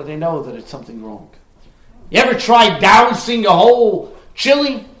sure that they know that it's something wrong. You ever try dousing a whole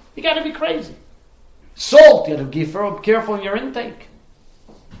chili? You got to be crazy. Salt, you got to be careful in your intake.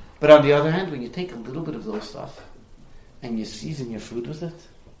 But on the other hand, when you take a little bit of those stuff and you season your food with it,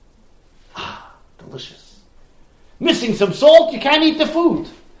 delicious. Missing some salt, you can't eat the food.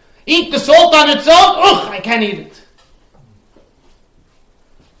 Eat the salt on its own, I can't eat it.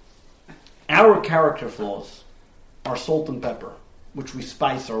 Our character flaws are salt and pepper, which we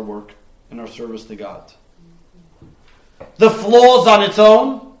spice our work and our service to God. The flaws on its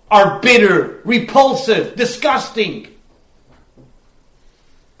own are bitter, repulsive, disgusting.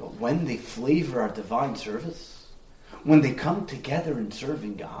 But when they flavor our divine service, when they come together in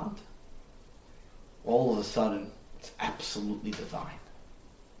serving God, all of a sudden, it's absolutely divine.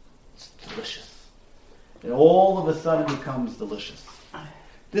 It's delicious. It all of a sudden becomes delicious.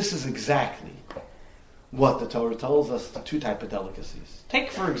 This is exactly what the Torah tells us, the two types of delicacies.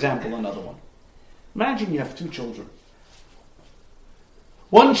 Take, for example, another one. Imagine you have two children.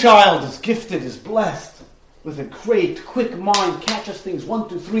 One child is gifted, is blessed with a great, quick mind, catches things 1,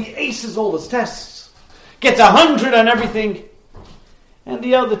 2, 3, aces all his tests, gets 100 on everything. And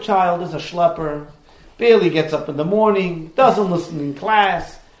the other child is a schlepper, barely gets up in the morning, doesn't listen in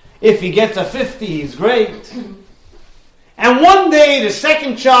class. If he gets a 50, he's great. And one day, the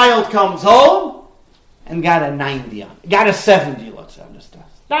second child comes home and got a 90 on it. Got a 70, let's say, on this test.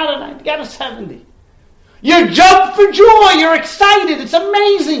 Not a 90, got a 70. You jump for joy, you're excited, it's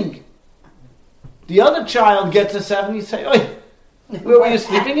amazing. The other child gets a 70, you say, "Oi, where were you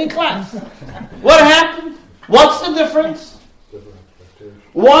sleeping in class?" What happened? What's the difference?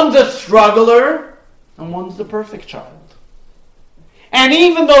 One's a struggler, and one's the perfect child. And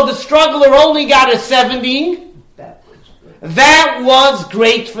even though the struggler only got a 70, that was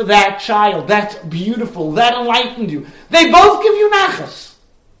great for that child. That's beautiful. That enlightened you. They both give you nachas.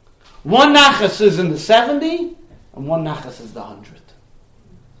 One nachas is in the 70, and one nachas is the 100.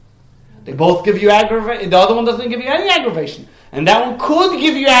 They both give you aggravation. The other one doesn't give you any aggravation. And that one could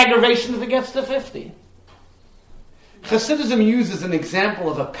give you aggravation if it gets to 50. Hasidism uses an example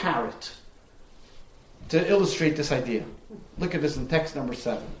of a parrot to illustrate this idea. Look at this in text number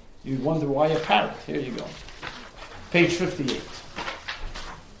 7. You wonder why a parrot. Here you go. Page 58.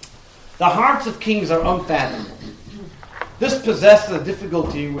 The hearts of kings are unfathomable. This possesses a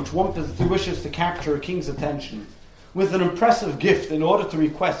difficulty which one wishes to capture a king's attention with an impressive gift in order to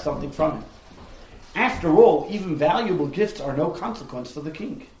request something from him. After all, even valuable gifts are no consequence to the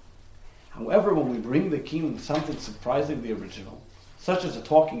king. However, when we bring the king something surprisingly original, such as a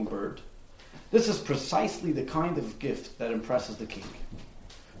talking bird, this is precisely the kind of gift that impresses the king.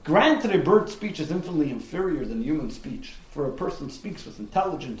 Granted, a bird's speech is infinitely inferior than human speech, for a person speaks with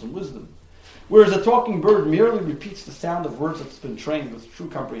intelligence and wisdom, whereas a talking bird merely repeats the sound of words that's been trained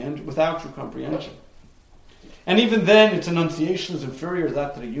without true comprehension. And even then, its enunciation is inferior to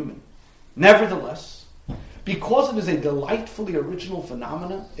that of the human. Nevertheless, because it is a delightfully original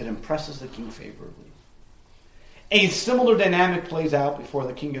phenomenon, it impresses the king favorably. A similar dynamic plays out before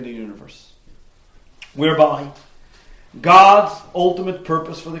the king of the universe, whereby God's ultimate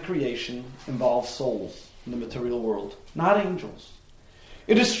purpose for the creation involves souls in the material world, not angels.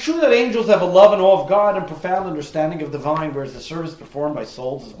 It is true that angels have a love and awe of God and profound understanding of divine, whereas the service performed by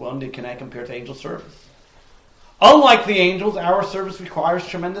souls is one they cannot compare to angel service. Unlike the angels, our service requires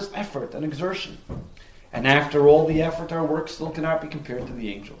tremendous effort and exertion. And after all the effort, our work still cannot be compared to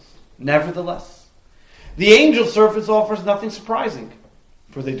the angels. Nevertheless, the angel service offers nothing surprising,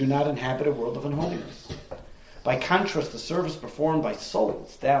 for they do not inhabit a world of unholiness. By contrast, the service performed by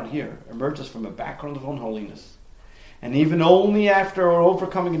souls down here emerges from a background of unholiness. And even only after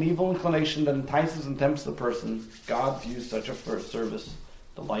overcoming an evil inclination that entices and tempts the person, God views such a first service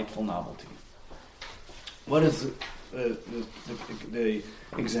delightful novelty. What is the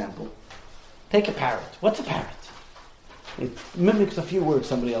example? Take a parrot. What's a parrot? It mimics a few words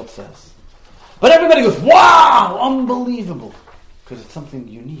somebody else says. But everybody goes, wow, unbelievable. Because it's something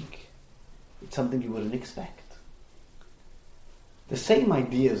unique. It's something you wouldn't expect. The same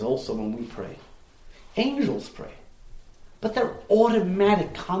idea is also when we pray. Angels pray. But they're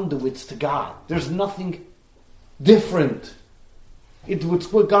automatic conduits to God. There's nothing different.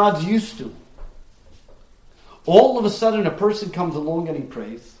 It's what God's used to. All of a sudden, a person comes along and he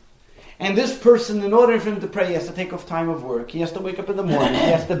prays. And this person, in order for him to pray, he has to take off time of work. He has to wake up in the morning. He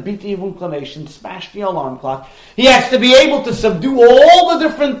has to beat the evil inclination, smash the alarm clock. He has to be able to subdue all the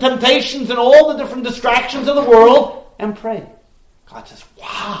different temptations and all the different distractions of the world and pray. God says,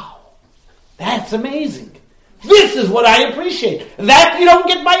 wow, that's amazing. This is what I appreciate. That you don't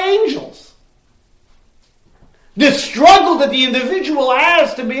get by angels. The struggle that the individual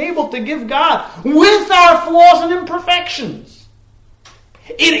has to be able to give God with our flaws and imperfections.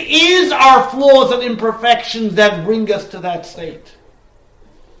 It is our flaws and imperfections that bring us to that state.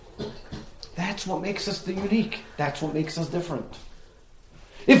 That's what makes us the unique. That's what makes us different.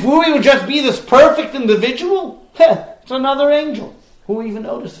 If we would just be this perfect individual, it's another angel. Who even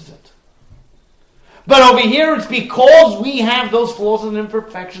notices it? But over here, it's because we have those flaws and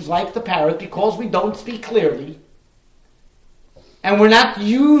imperfections, like the parrot, because we don't speak clearly, and we're not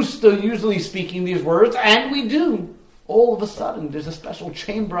used to usually speaking these words, and we do. All of a sudden, there's a special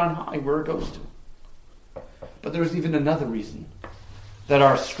chamber on high where it goes to. But there's even another reason that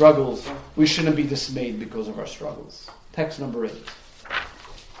our struggles, we shouldn't be dismayed because of our struggles. Text number 8.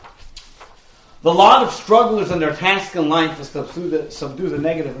 The lot of strugglers in their task in life is to subdue the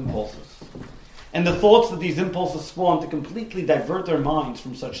negative impulses and the thoughts that these impulses spawn, to completely divert their minds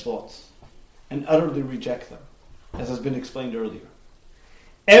from such thoughts and utterly reject them, as has been explained earlier.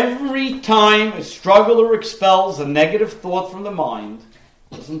 Every time a struggler expels a negative thought from the mind,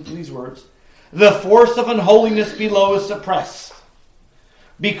 listen to these words, the force of unholiness below is suppressed.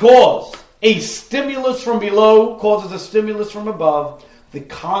 Because a stimulus from below causes a stimulus from above, the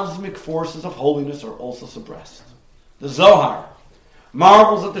cosmic forces of holiness are also suppressed. The Zohar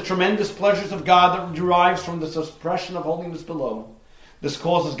marvels at the tremendous pleasures of God that derives from the suppression of holiness below. This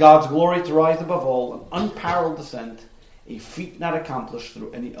causes God's glory to rise above all, an unparalleled descent, a feat not accomplished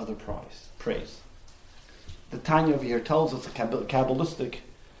through any other praise. The Tanya over here tells us a Kabbalistic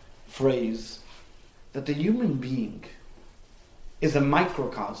phrase that the human being is a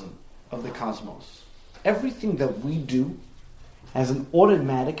microcosm of the cosmos. Everything that we do has an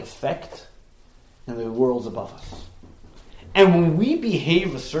automatic effect in the worlds above us. And when we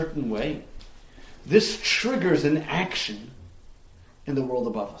behave a certain way, this triggers an action in the world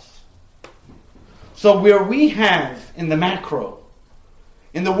above us. So where we have in the macro,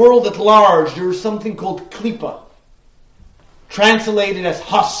 in the world at large, there is something called klipa, translated as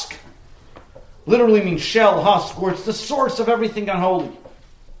husk. Literally means shell, husk, where it's the source of everything unholy.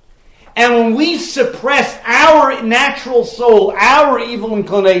 And when we suppress our natural soul, our evil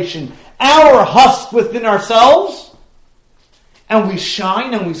inclination, our husk within ourselves, and we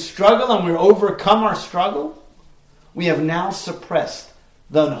shine and we struggle and we overcome our struggle, we have now suppressed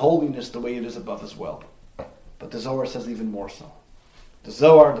the unholiness the way it is above as well. But the Zohar says even more so. The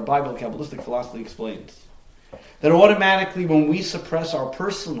Zohar, the Bible, Kabbalistic philosophy explains that automatically when we suppress our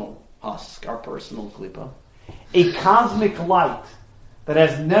personal husk, our personal klipa, a cosmic light that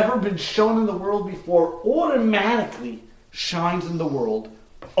has never been shown in the world before automatically shines in the world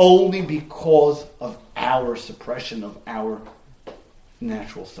only because of our suppression of our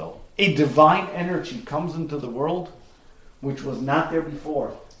natural soul. A divine energy comes into the world which was not there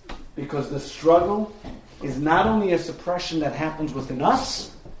before, because the struggle is not only a suppression that happens within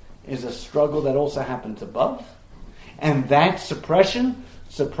us, is a struggle that also happens above, and that suppression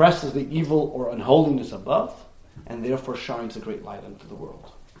suppresses the evil or unholiness above, and therefore shines a great light into the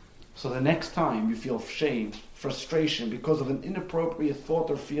world. So the next time you feel shame, frustration because of an inappropriate thought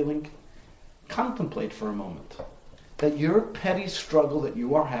or feeling, contemplate for a moment that your petty struggle that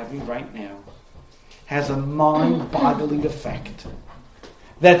you are having right now has a mind-boggling effect.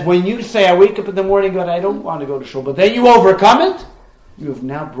 That when you say, I wake up in the morning and I don't want to go to shul, but then you overcome it, you have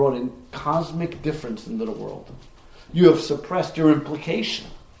now brought in cosmic difference into the world. You have suppressed your implication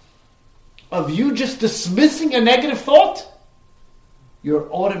of you just dismissing a negative thought.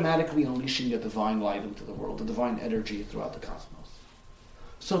 You're automatically unleashing a divine light into the world, a divine energy throughout the cosmos.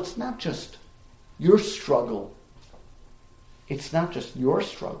 So it's not just your struggle. It's not just your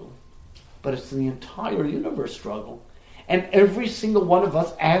struggle, but it's the entire universe struggle. And every single one of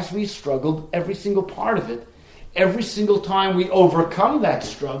us, as we struggled, every single part of it, every single time we overcome that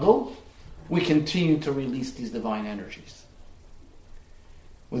struggle, we continue to release these divine energies.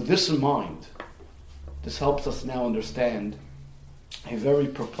 With this in mind, this helps us now understand a very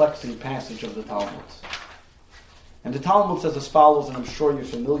perplexing passage of the Talmud. And the Talmud says as follows, and I'm sure you're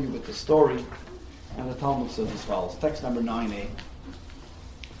familiar with the story, and the Talmud says as follows, text number 9a.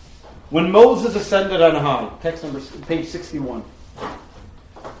 When Moses ascended on high, text number, page 61,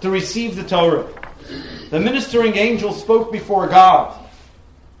 to receive the Torah, the ministering angel spoke before God,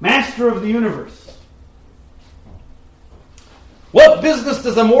 Master of the universe. What business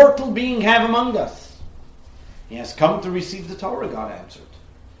does a mortal being have among us? He has come to receive the Torah, God answered.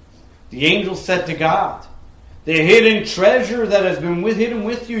 The angel said to God, the hidden treasure that has been hidden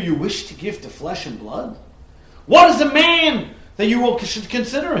with you, you wish to give to flesh and blood? What is a man that you should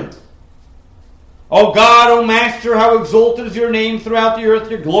consider him? O God, O Master, how exalted is your name throughout the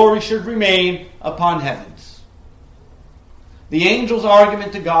earth, your glory should remain upon heavens. The angel's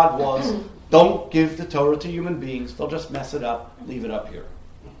argument to God was, don't give the Torah to human beings, they'll just mess it up, leave it up here.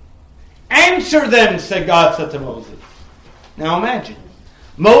 Answer them, God said to Moses. Now imagine,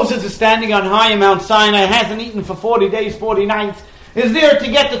 Moses is standing on high in Mount Sinai, hasn't eaten for 40 days, 40 nights, is there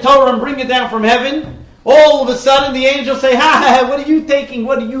to get the Torah and bring it down from heaven. All of a sudden the angels say, what are you taking?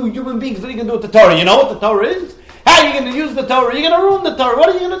 What are you, human beings, what are you going to do with the Torah? You know what the Torah is? How are you going to use the Torah? You're going to ruin the Torah. What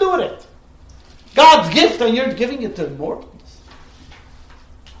are you going to do with it? God's gift, and you're giving it to mortals.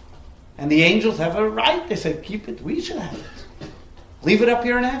 And the angels have a right. They say, keep it. We should have it. Leave it up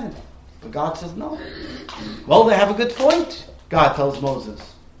here in heaven. But God says no. Well, they have a good point. God tells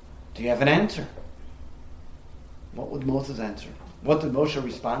Moses, do you have an answer? What would Moses answer? What did Moshe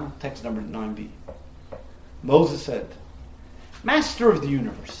respond? Text number 9b. Moses said, Master of the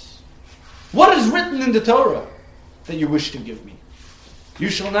universe, what is written in the Torah that you wish to give me? You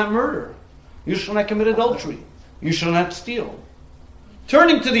shall not murder. You shall not commit adultery. You shall not steal.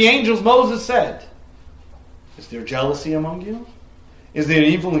 Turning to the angels, Moses said, is there jealousy among you? Is there an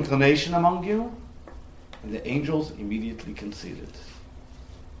evil inclination among you? And the angels immediately conceded.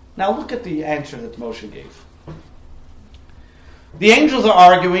 Now look at the answer that Moshe gave. The angels are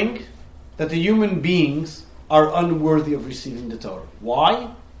arguing that the human beings are unworthy of receiving the Torah.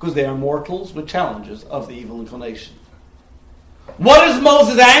 Why? Because they are mortals with challenges of the evil inclination. What is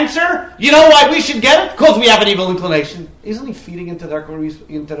Moses' answer? You know why we should get it? Because we have an evil inclination. Isn't he feeding into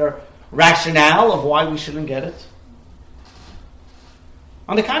their rationale of why we shouldn't get it?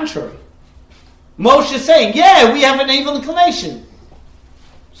 On the contrary, Moshe is saying, yeah, we have an evil inclination.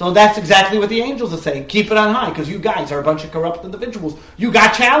 So that's exactly what the angels are saying. Keep it on high, because you guys are a bunch of corrupt individuals. You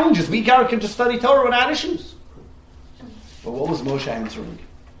got challenges. We can just study Torah without issues. But what was Moshe answering?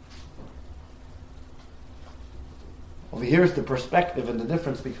 Over here is the perspective and the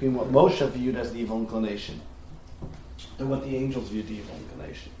difference between what Moshe viewed as the evil inclination and what the angels viewed the evil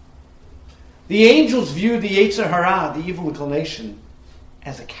inclination. The angels viewed the Yetzer Hara, the evil inclination,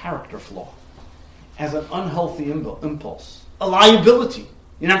 as a character flaw, as an unhealthy impulse, a liability.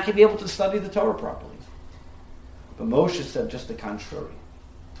 You're not going to be able to study the Torah properly. But Moshe said just the contrary.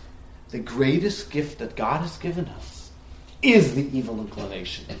 The greatest gift that God has given us is the evil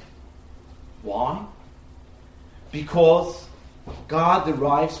inclination. Why? Because God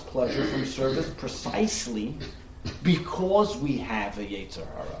derives pleasure from service precisely because we have a Yetzer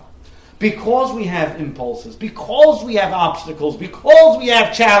Hara. because we have impulses, because we have obstacles, because we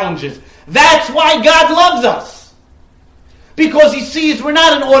have challenges. That's why God loves us. Because He sees we're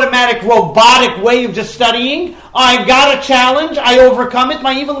not an automatic, robotic way of just studying. I've got a challenge, I overcome it.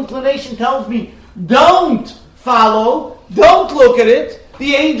 My evil inclination tells me, don't follow, don't look at it.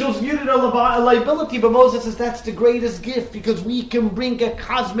 The angels viewed it as a liability, but Moses says that's the greatest gift because we can bring a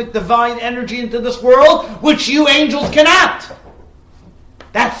cosmic divine energy into this world, which you angels cannot.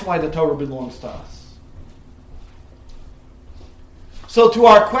 That's why the Torah belongs to us. So to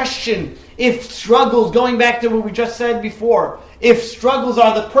our question, if struggles, going back to what we just said before, if struggles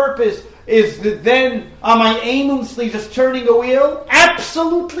are the purpose, is that then am I aimlessly just turning a wheel?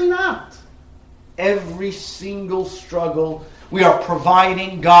 Absolutely not. Every single struggle, we are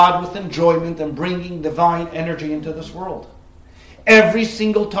providing God with enjoyment and bringing divine energy into this world. Every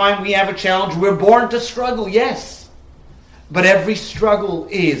single time we have a challenge, we're born to struggle, yes. But every struggle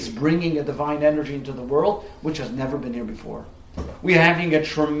is bringing a divine energy into the world, which has never been here before. We are having a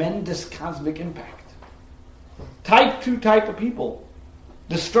tremendous cosmic impact. Type 2 type of people,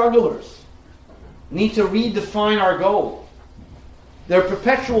 the strugglers, need to redefine our goal. Their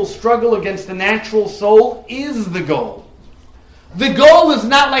perpetual struggle against the natural soul is the goal. The goal is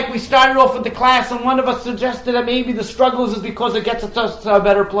not like we started off with the class and one of us suggested that maybe the struggle is because it gets us to a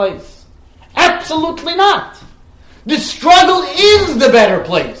better place. Absolutely not. The struggle is the better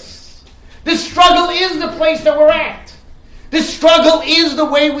place. The struggle is the place that we're at. The struggle is the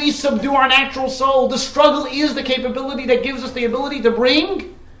way we subdue our natural soul. The struggle is the capability that gives us the ability to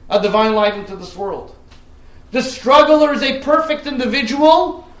bring a divine light into this world. The struggler is a perfect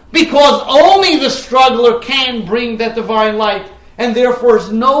individual because only the struggler can bring that divine light and therefore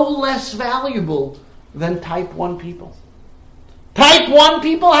is no less valuable than type 1 people. Type 1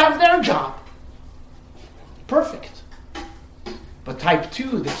 people have their job. Perfect. But type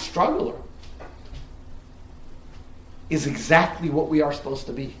 2, the struggler, is exactly what we are supposed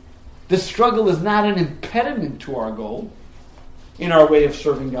to be. The struggle is not an impediment to our goal in our way of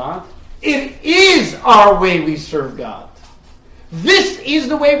serving God. It is our way we serve God. This is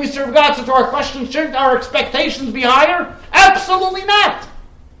the way we serve God. So to our question, shouldn't our expectations be higher? Absolutely not.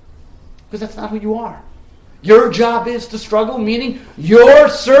 Because that's not who you are. Your job is to struggle, meaning your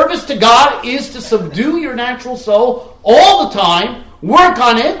service to God is to subdue your natural soul all the time, work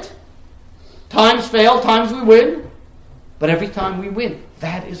on it. Times fail, times we win. But every time we win,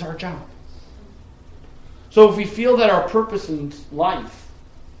 that is our job. So if we feel that our purpose in life,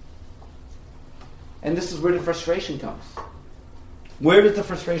 and this is where the frustration comes. Where does the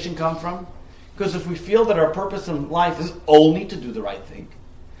frustration come from? Because if we feel that our purpose in life is only to do the right thing,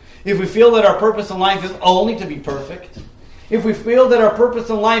 if we feel that our purpose in life is only to be perfect, if we feel that our purpose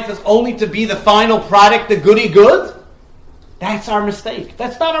in life is only to be the final product, the goody good, that's our mistake.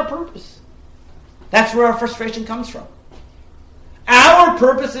 That's not our purpose. That's where our frustration comes from. Our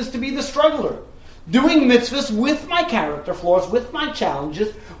purpose is to be the struggler, doing mitzvahs with my character flaws, with my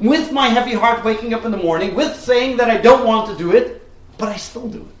challenges, with my heavy heart waking up in the morning, with saying that I don't want to do it, but I still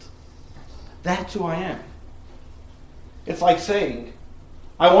do it. That's who I am. It's like saying,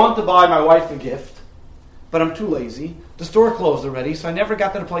 I want to buy my wife a gift, but I'm too lazy. The store closed already, so I never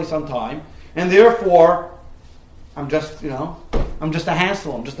got to the place on time, and therefore, I'm just a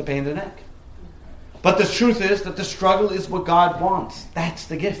hassle. I'm just a pain in the neck. But the truth is that the struggle is what God wants. That's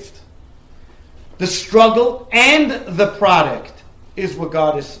the gift. The struggle and the product is what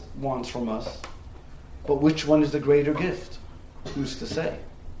God wants from us. But which one is the greater gift? Who's to say?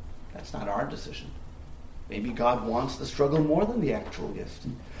 That's not our decision. Maybe God wants the struggle more than the actual gift.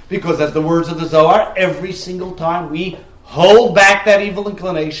 Because as the words of the Zohar, every single time we hold back that evil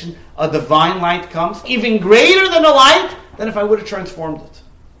inclination, a divine light comes, even greater than the light than if I would have transformed it.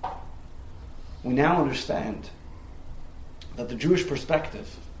 We now understand that the Jewish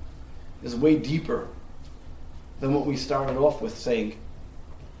perspective is way deeper than what we started off with saying,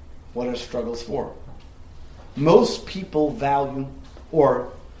 what are struggles for? Most people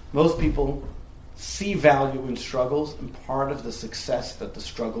see value in struggles and part of the success that the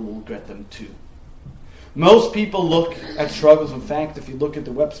struggle will get them to. Most people look at struggles. In fact, if you look at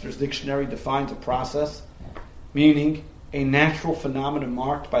the Webster's Dictionary, defines a process, meaning a natural phenomenon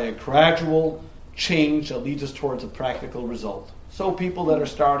marked by a gradual change that leads us towards a practical result. So people that are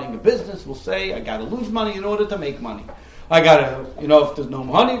starting a business will say, I got to lose money in order to make money. I got to, if there's no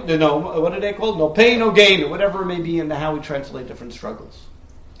money, what are they called? No pain, no gain, or whatever it may be, and how we translate different struggles.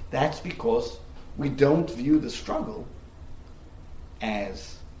 That's because we don't view the struggle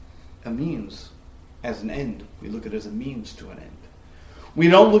as a means, as an end. We look at it as a means to an end. We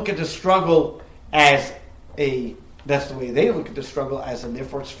don't look at the struggle as a That's the way they look at the struggle as, and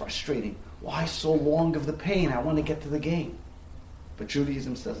therefore it's frustrating. Why so long of the pain? I want to get to the gain. But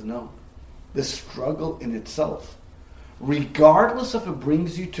Judaism says no. The struggle in itself, regardless if it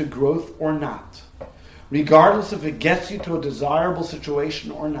brings you to growth or not, regardless if it gets you to a desirable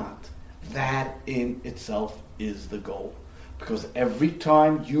situation or not, that in itself is the goal. Because every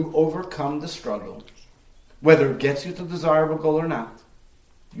time you overcome the struggle, whether it gets you to the desirable goal or not,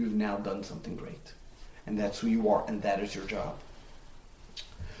 you've now done something great. And that's who you are, and that is your job.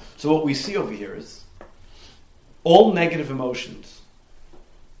 So what we see over here is all negative emotions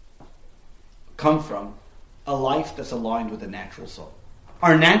come from a life that's aligned with the natural soul.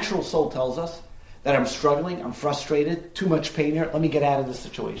 Our natural soul tells us that I'm struggling, I'm frustrated, too much pain here, let me get out of this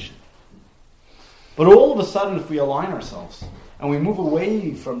situation. But all of a sudden, if we align ourselves and we move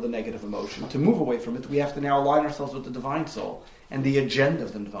away from the negative emotion, to move away from it, we have to now align ourselves with the divine soul and the agenda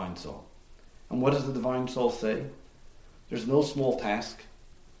of the divine soul. And what does the divine soul say? There's no small task.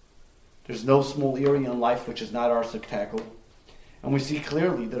 There's no small area in life which is not ours to tackle. And we see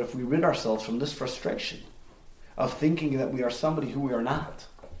clearly that if we rid ourselves from this frustration of thinking that we are somebody who we are not,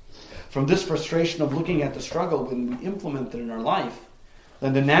 from this frustration of looking at the struggle when we implement it in our life,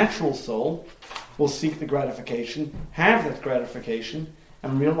 then the natural soul will seek the gratification, have that gratification,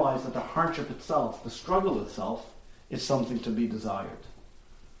 and realize that the hardship itself, the struggle itself, is something to be desired.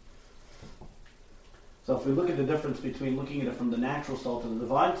 So if we look at the difference between looking at it from the natural soul to the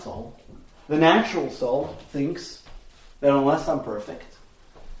divine soul, the natural soul thinks that unless I'm perfect,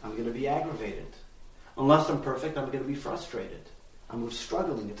 I'm going to be aggravated. Unless I'm perfect, I'm going to be frustrated. I'm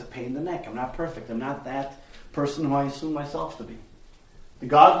struggling. It's a pain in the neck. I'm not perfect. I'm not that person who I assume myself to be. The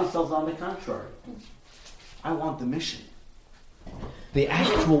godly soul's on the contrary. I want the mission. The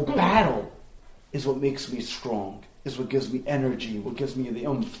actual battle is what makes me strong, is what gives me energy, what gives me the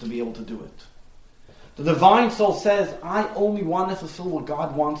oomph to be able to do it. The divine soul says, I only want to fulfill what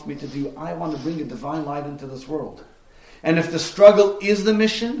God wants me to do. I want to bring a divine light into this world. And if the struggle is the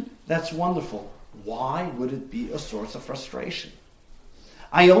mission, that's wonderful. Why would it be a source of frustration?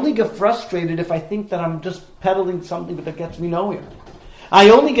 I only get frustrated if I think that I'm just peddling something that gets me nowhere. I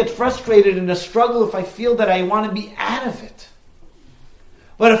only get frustrated in a struggle if I feel that I want to be out of it.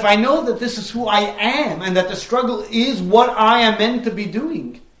 But if I know that this is who I am and that the struggle is what I am meant to be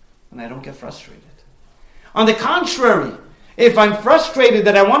doing, then I don't get frustrated. On the contrary, if I'm frustrated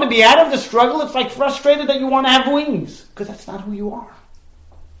that I want to be out of the struggle, it's like frustrated that you want to have wings, because that's not who you are.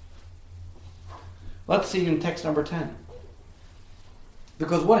 Let's see in text number 10.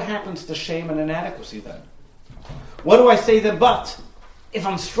 Because what happens to shame and inadequacy then? What do I say then? But if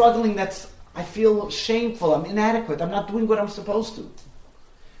I'm struggling, I feel shameful, I'm inadequate, I'm not doing what I'm supposed to.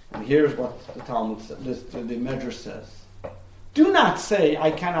 And here's what the Talmud, the Medrash says. Do not say, I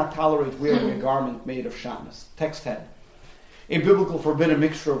cannot tolerate wearing a garment made of shamus. Text 10. A biblical forbidden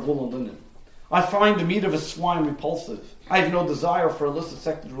mixture of wool and linen. I find the meat of a swine repulsive. I have no desire for illicit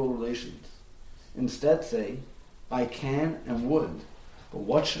sexual relations. Instead say, I can and would, but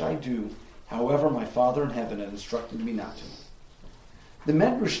what should I do, however my Father in heaven had instructed me not to? The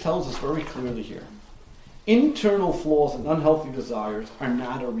Medrash tells us very clearly here, internal flaws and unhealthy desires are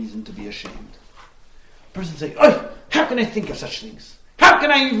not a reason to be ashamed. A person say, oh, how can I think of such things? How can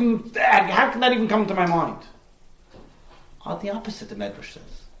that even come to my mind? The opposite, the Medrash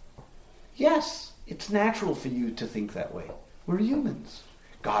says. Yes, it's natural for you to think that way. We're humans.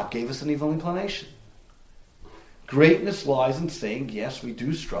 God gave us an evil inclination. Greatness lies in saying, yes, we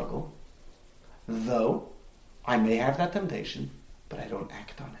do struggle, though I may have that temptation, but I don't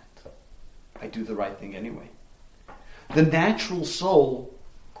act on it. I do the right thing anyway. The natural soul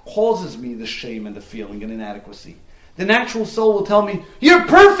causes me the shame and the feeling and inadequacy. The natural soul will tell me, you're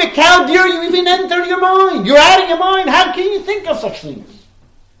perfect, how dare you even enter your mind? You're out of your mind, how can you think of such things?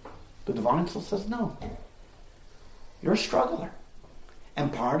 The divine soul says, no. You're a struggler.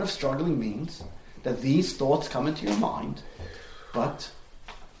 And part of struggling means that these thoughts come into your mind, but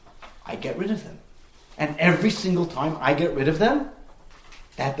I get rid of them. And every single time I get rid of them,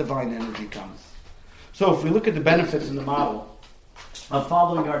 that divine energy comes. So if we look at the benefits in the model of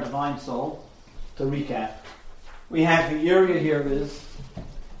following our divine soul, to recap, we have the area here is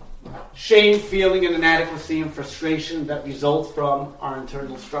shame, feeling, and inadequacy and frustration that results from our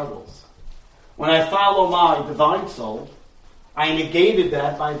internal struggles. When I follow my divine soul, I negated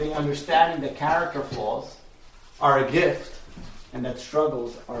that by the understanding that character flaws are a gift and that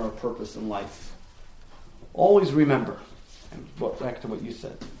struggles are a purpose in life. Always remember, and back to what you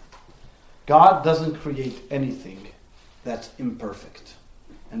said, God doesn't create anything that's imperfect,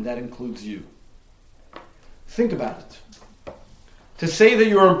 and that includes you. Think about it. To say that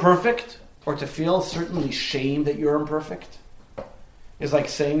you're imperfect or to feel certainly shame that you're imperfect is like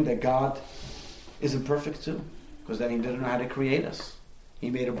saying that God is imperfect too, because then he didn't know how to create us. He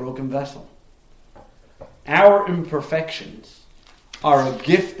made a broken vessel. Our imperfections are a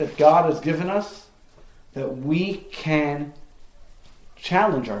gift that God has given us that we can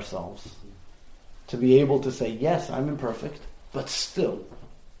challenge ourselves to be able to say, yes, I'm imperfect, but still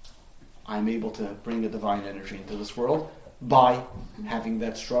I'm able to bring a divine energy into this world by having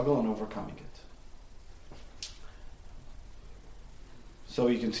that struggle and overcoming it. So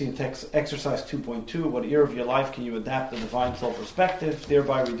you can see in text, exercise 2.2, what area of your life can you adapt the divine self-perspective,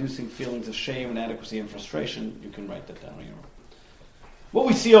 thereby reducing feelings of shame, inadequacy, and frustration? You can write that down here. What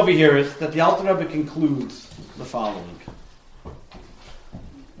we see over here is that the Alter Rebbe concludes the following.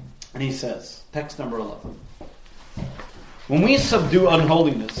 And he says, text number 11. When we subdue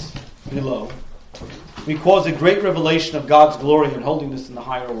unholiness below, we cause a great revelation of God's glory and holiness in the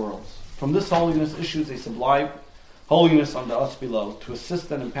higher worlds. From this holiness issues a sublime holiness unto us below, to assist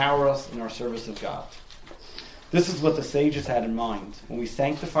and empower us in our service of God. This is what the sages had in mind. When we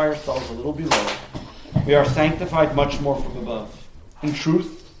sanctify ourselves a little below, we are sanctified much more from above. In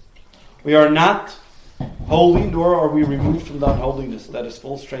truth, we are not holy, nor are we removed from the unholiness that is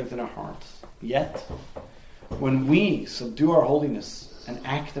full strength in our hearts. Yet, when we subdue our holiness and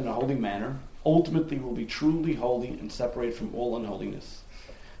act in a holy manner, ultimately we'll be truly holy and separated from all unholiness.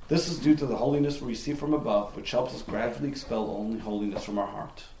 This is due to the holiness we receive from above, which helps us gradually expel all unholiness from our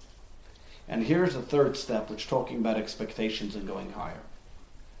heart. And here's the third step, which is talking about expectations and going higher.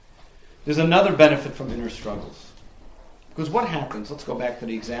 There's another benefit from inner struggles. Because what happens, let's go back to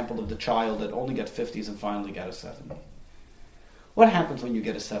the example of the child that only got 50s and finally got a 70. What happens when you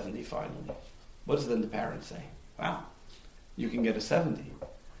get a 70 finally? What does then the parent say? Wow, you can get a 70.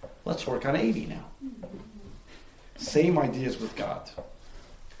 Let's work on 80 now. Same ideas with God.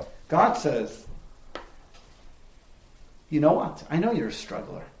 God says, you know what? I know you're a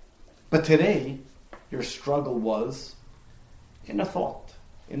struggler. But today, your struggle was in a thought,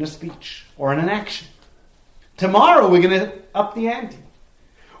 in a speech, or in an action. Tomorrow, we're going to up the ante.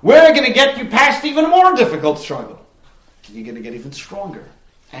 We're going to get you past even a more difficult struggle. You're going to get even stronger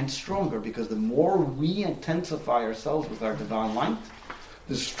and stronger, because the more we intensify ourselves with our divine light,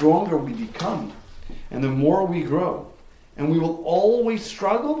 the stronger we become, and the more we grow. And we will always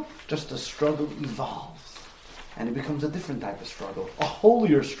struggle, just the struggle evolves. And it becomes a different type of struggle, a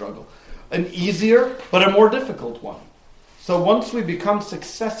holier struggle, an easier but a more difficult one. So once we become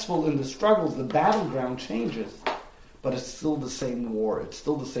successful in the struggles, the battleground changes, but it's still the same war, it's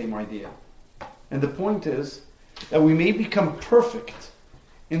still the same idea. And the point is that we may become perfect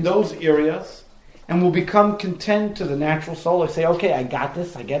in those areas, and we'll become content to the natural soul. I say, okay, I got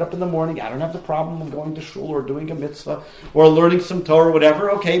this. I get up in the morning. I don't have the problem of going to shul or doing a mitzvah or learning some Torah or whatever.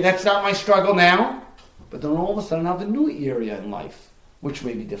 Okay, that's not my struggle now. But then all of a sudden I have a new area in life, which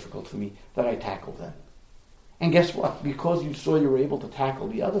may be difficult for me, that I tackle then. And guess what? Because you saw you were able to tackle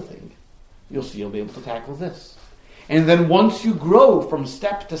the other thing, you'll see you'll be able to tackle this. And then once you grow from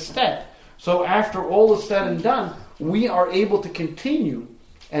step to step, so after all is said and done, we are able to continue.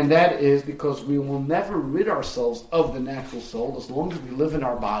 And that is because we will never rid ourselves of the natural soul. As long as we live in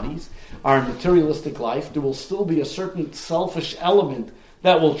our bodies, our materialistic life, there will still be a certain selfish element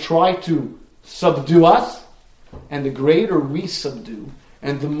that will try to subdue us. And the greater we subdue,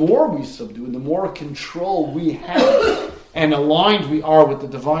 and the more we subdue, and the more control we have, and aligned we are with the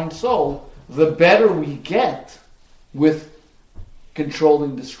divine soul, the better we get with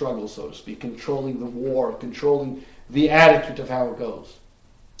controlling the struggle, so to speak, controlling the war, controlling the attitude of how it goes.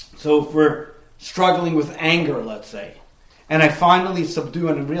 So if we're struggling with anger, let's say, and I finally subdue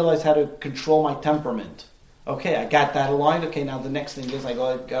and realize how to control my temperament. Okay, I got that aligned. Okay, now the next thing is I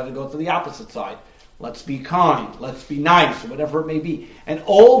got to go to the opposite side. Let's be kind. Let's be nice, or whatever it may be. And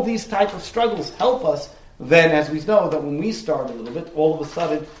all these type of struggles help us then, as we know, that when we start a little bit, all of a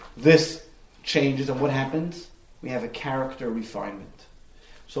sudden this changes. And what happens? We have a character refinement.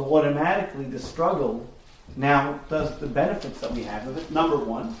 So automatically the struggle now does the benefits that we have of it. Number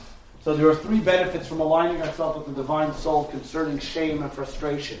one, so there are three benefits from aligning ourselves with the divine soul concerning shame and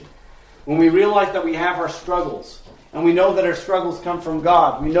frustration. When we realize that we have our struggles, and we know that our struggles come from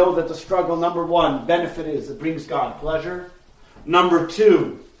God, we know that the struggle, number one, benefit is it brings God pleasure. Number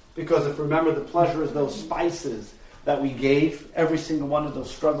two, because if remember the pleasure is those spices that we gave, every single one of those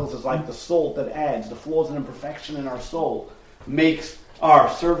struggles is like the salt that adds, the flaws and imperfection in our soul makes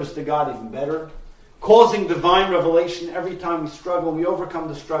our service to God even better. Causing divine revelation every time we struggle, we overcome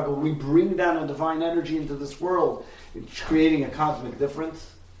the struggle, we bring down a divine energy into this world, it's creating a cosmic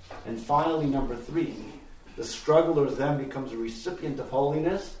difference. And finally, number three, the struggler then becomes a recipient of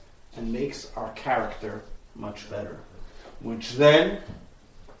holiness, and makes our character much better. Which then,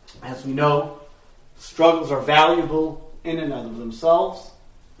 as we know, struggles are valuable in and of themselves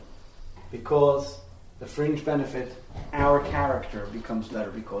because the fringe benefit, our character becomes better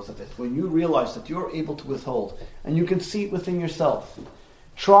because of it. When you realize that you're able to withhold, and you can see it within yourself,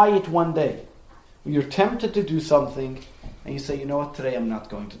 try it one day. When you're tempted to do something, and you say, you know what, today I'm not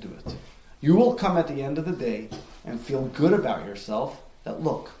going to do it. You will come at the end of the day and feel good about yourself that,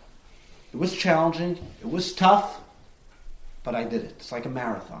 look, it was challenging, it was tough, but I did it. It's like a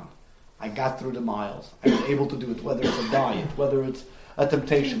marathon. I got through the miles. I was able to do it, whether it's a diet, whether it's a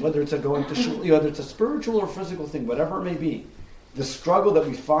temptation, whether it's a going to shul, whether it's a spiritual or physical thing, whatever it may be. The struggle that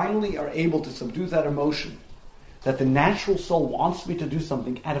we finally are able to subdue that emotion, that the natural soul wants me to do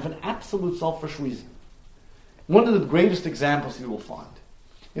something out of an absolute selfish reason. One of the greatest examples you will find,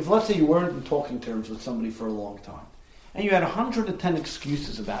 if let's say you weren't in talking terms with somebody for a long time, and you had 110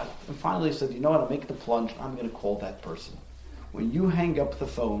 excuses about it, and finally you said, you know what, I'll make the plunge, I'm going to call that person. When you hang up the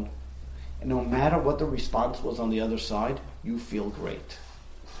phone, and no matter what the response was on the other side, you feel great.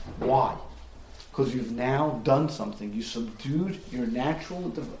 Why? Because you've now done something. You subdued your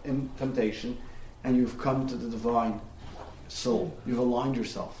natural temptation, and you've come to the divine soul. You've aligned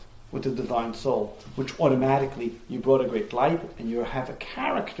yourself with the divine soul, which automatically you brought a great light, and you have a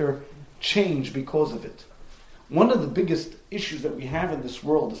character change because of it. One of the biggest issues that we have in this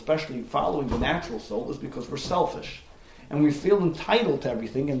world, especially following the natural soul, is because we're selfish. And we feel entitled to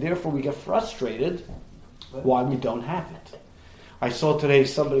everything, and therefore we get frustrated why we don't have it. I saw today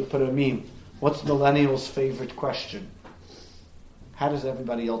somebody put a meme. What's millennials' favorite question? How does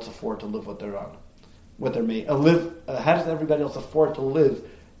everybody else afford to live what they're on? What they're making? How does everybody else afford to live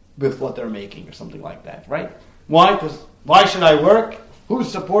with what they're making, or something like that, right? Why? Because why should I work? Who's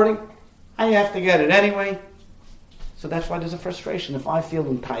supporting? I have to get it anyway. So that's why there's a frustration. If I feel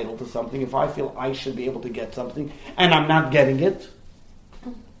entitled to something, if I feel I should be able to get something, and I'm not getting it,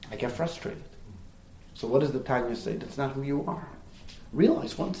 I get frustrated. So what does the Tanya say? That's not who you are.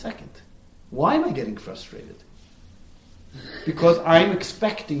 Realize 1 second. Why am I getting frustrated? Because I'm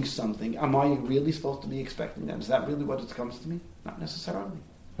expecting something. Am I really supposed to be expecting that? Is that really what it comes to me? Not necessarily.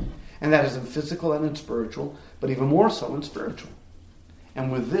 And that is in physical and in spiritual, but even more so in spiritual.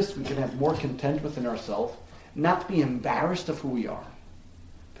 And with this, we can have more content within ourselves, not be embarrassed of who we are.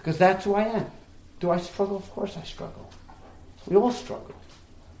 Because that's who I am. Do I struggle? Of course I struggle. We all struggle.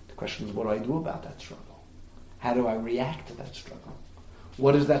 The question is, what do I do about that struggle? How do I react to that struggle?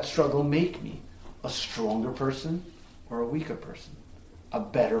 What does that struggle make me? A stronger person or a weaker person? A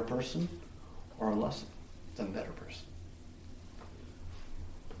better person or a less than better person?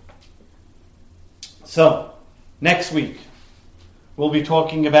 So, next week, we'll be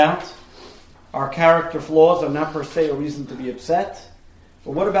talking about our character flaws are not per se a reason to be upset,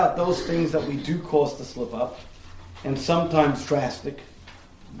 but what about those things that we do cause to slip up, and sometimes drastic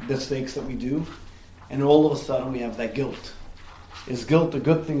mistakes that we do, and all of a sudden we have that guilt. Is guilt a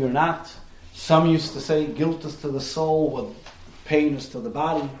good thing or not? Some used to say guilt is to the soul, what pain is to the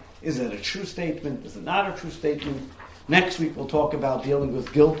body. Is it a true statement? Is it not a true statement? Next week we'll talk about dealing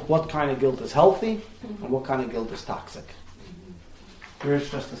with guilt. What kind of guilt is healthy, and what kind of guilt is toxic. Here's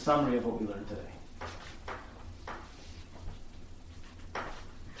just a summary of what we learned today.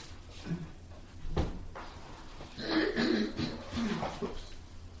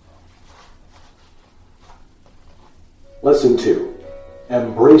 Lesson 2.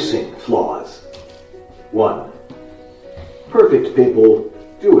 Embracing flaws. 1. Perfect people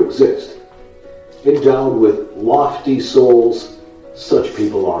do exist. Endowed with lofty souls, such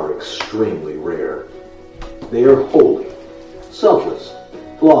people are extremely rare. They are holy, selfless,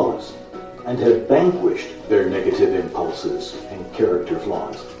 flawless, and have vanquished their negative impulses and character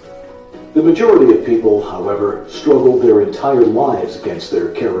flaws. The majority of people, however, struggle their entire lives against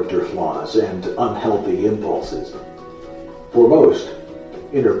their character flaws and unhealthy impulses. For most,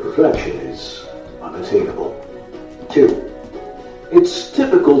 inner perfection is unattainable. 2. It's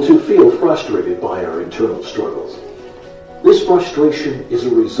typical to feel frustrated by our internal struggles. This frustration is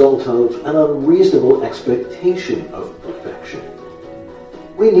a result of an unreasonable expectation of perfection.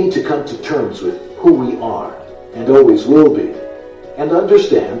 We need to come to terms with who we are and always will be, and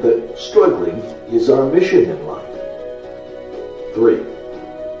understand that struggling is our mission in life. 3.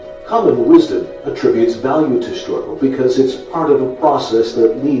 Common wisdom attributes value to struggle because it's part of a process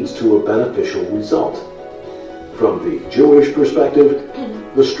that leads to a beneficial result. From the Jewish perspective,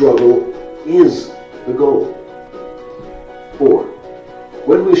 the struggle is the goal. 4.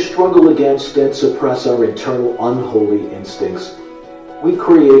 When we struggle against and suppress our internal unholy instincts, we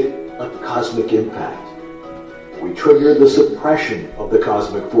create a cosmic impact. we trigger the suppression of the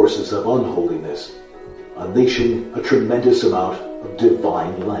cosmic forces of unholiness, unleashing a tremendous amount of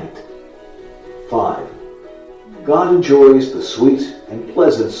divine light. 5. God enjoys the sweet and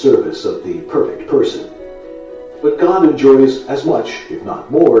pleasant service of the perfect person. But God enjoys as much, if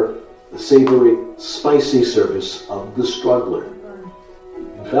not more, the savory, spicy service of the struggler.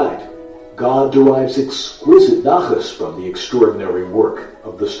 In fact, God derives exquisite nachas from the extraordinary work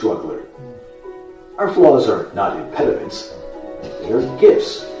of the struggler. Our flaws are not impediments. They are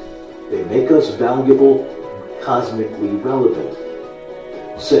gifts. They make us valuable and cosmically relevant.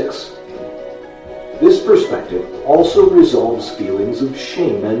 6. This perspective also resolves feelings of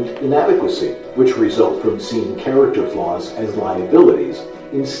shame and inadequacy, which result from seeing character flaws as liabilities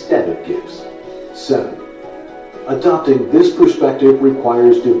instead of gifts. 7. Adopting this perspective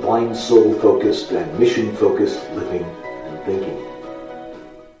requires divine soul-focused and mission-focused living and thinking.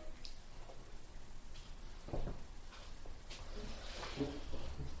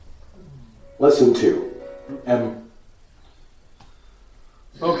 Lesson 2.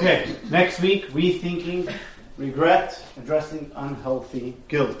 Okay, next week, rethinking regret, addressing unhealthy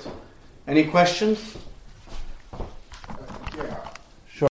guilt. Any questions?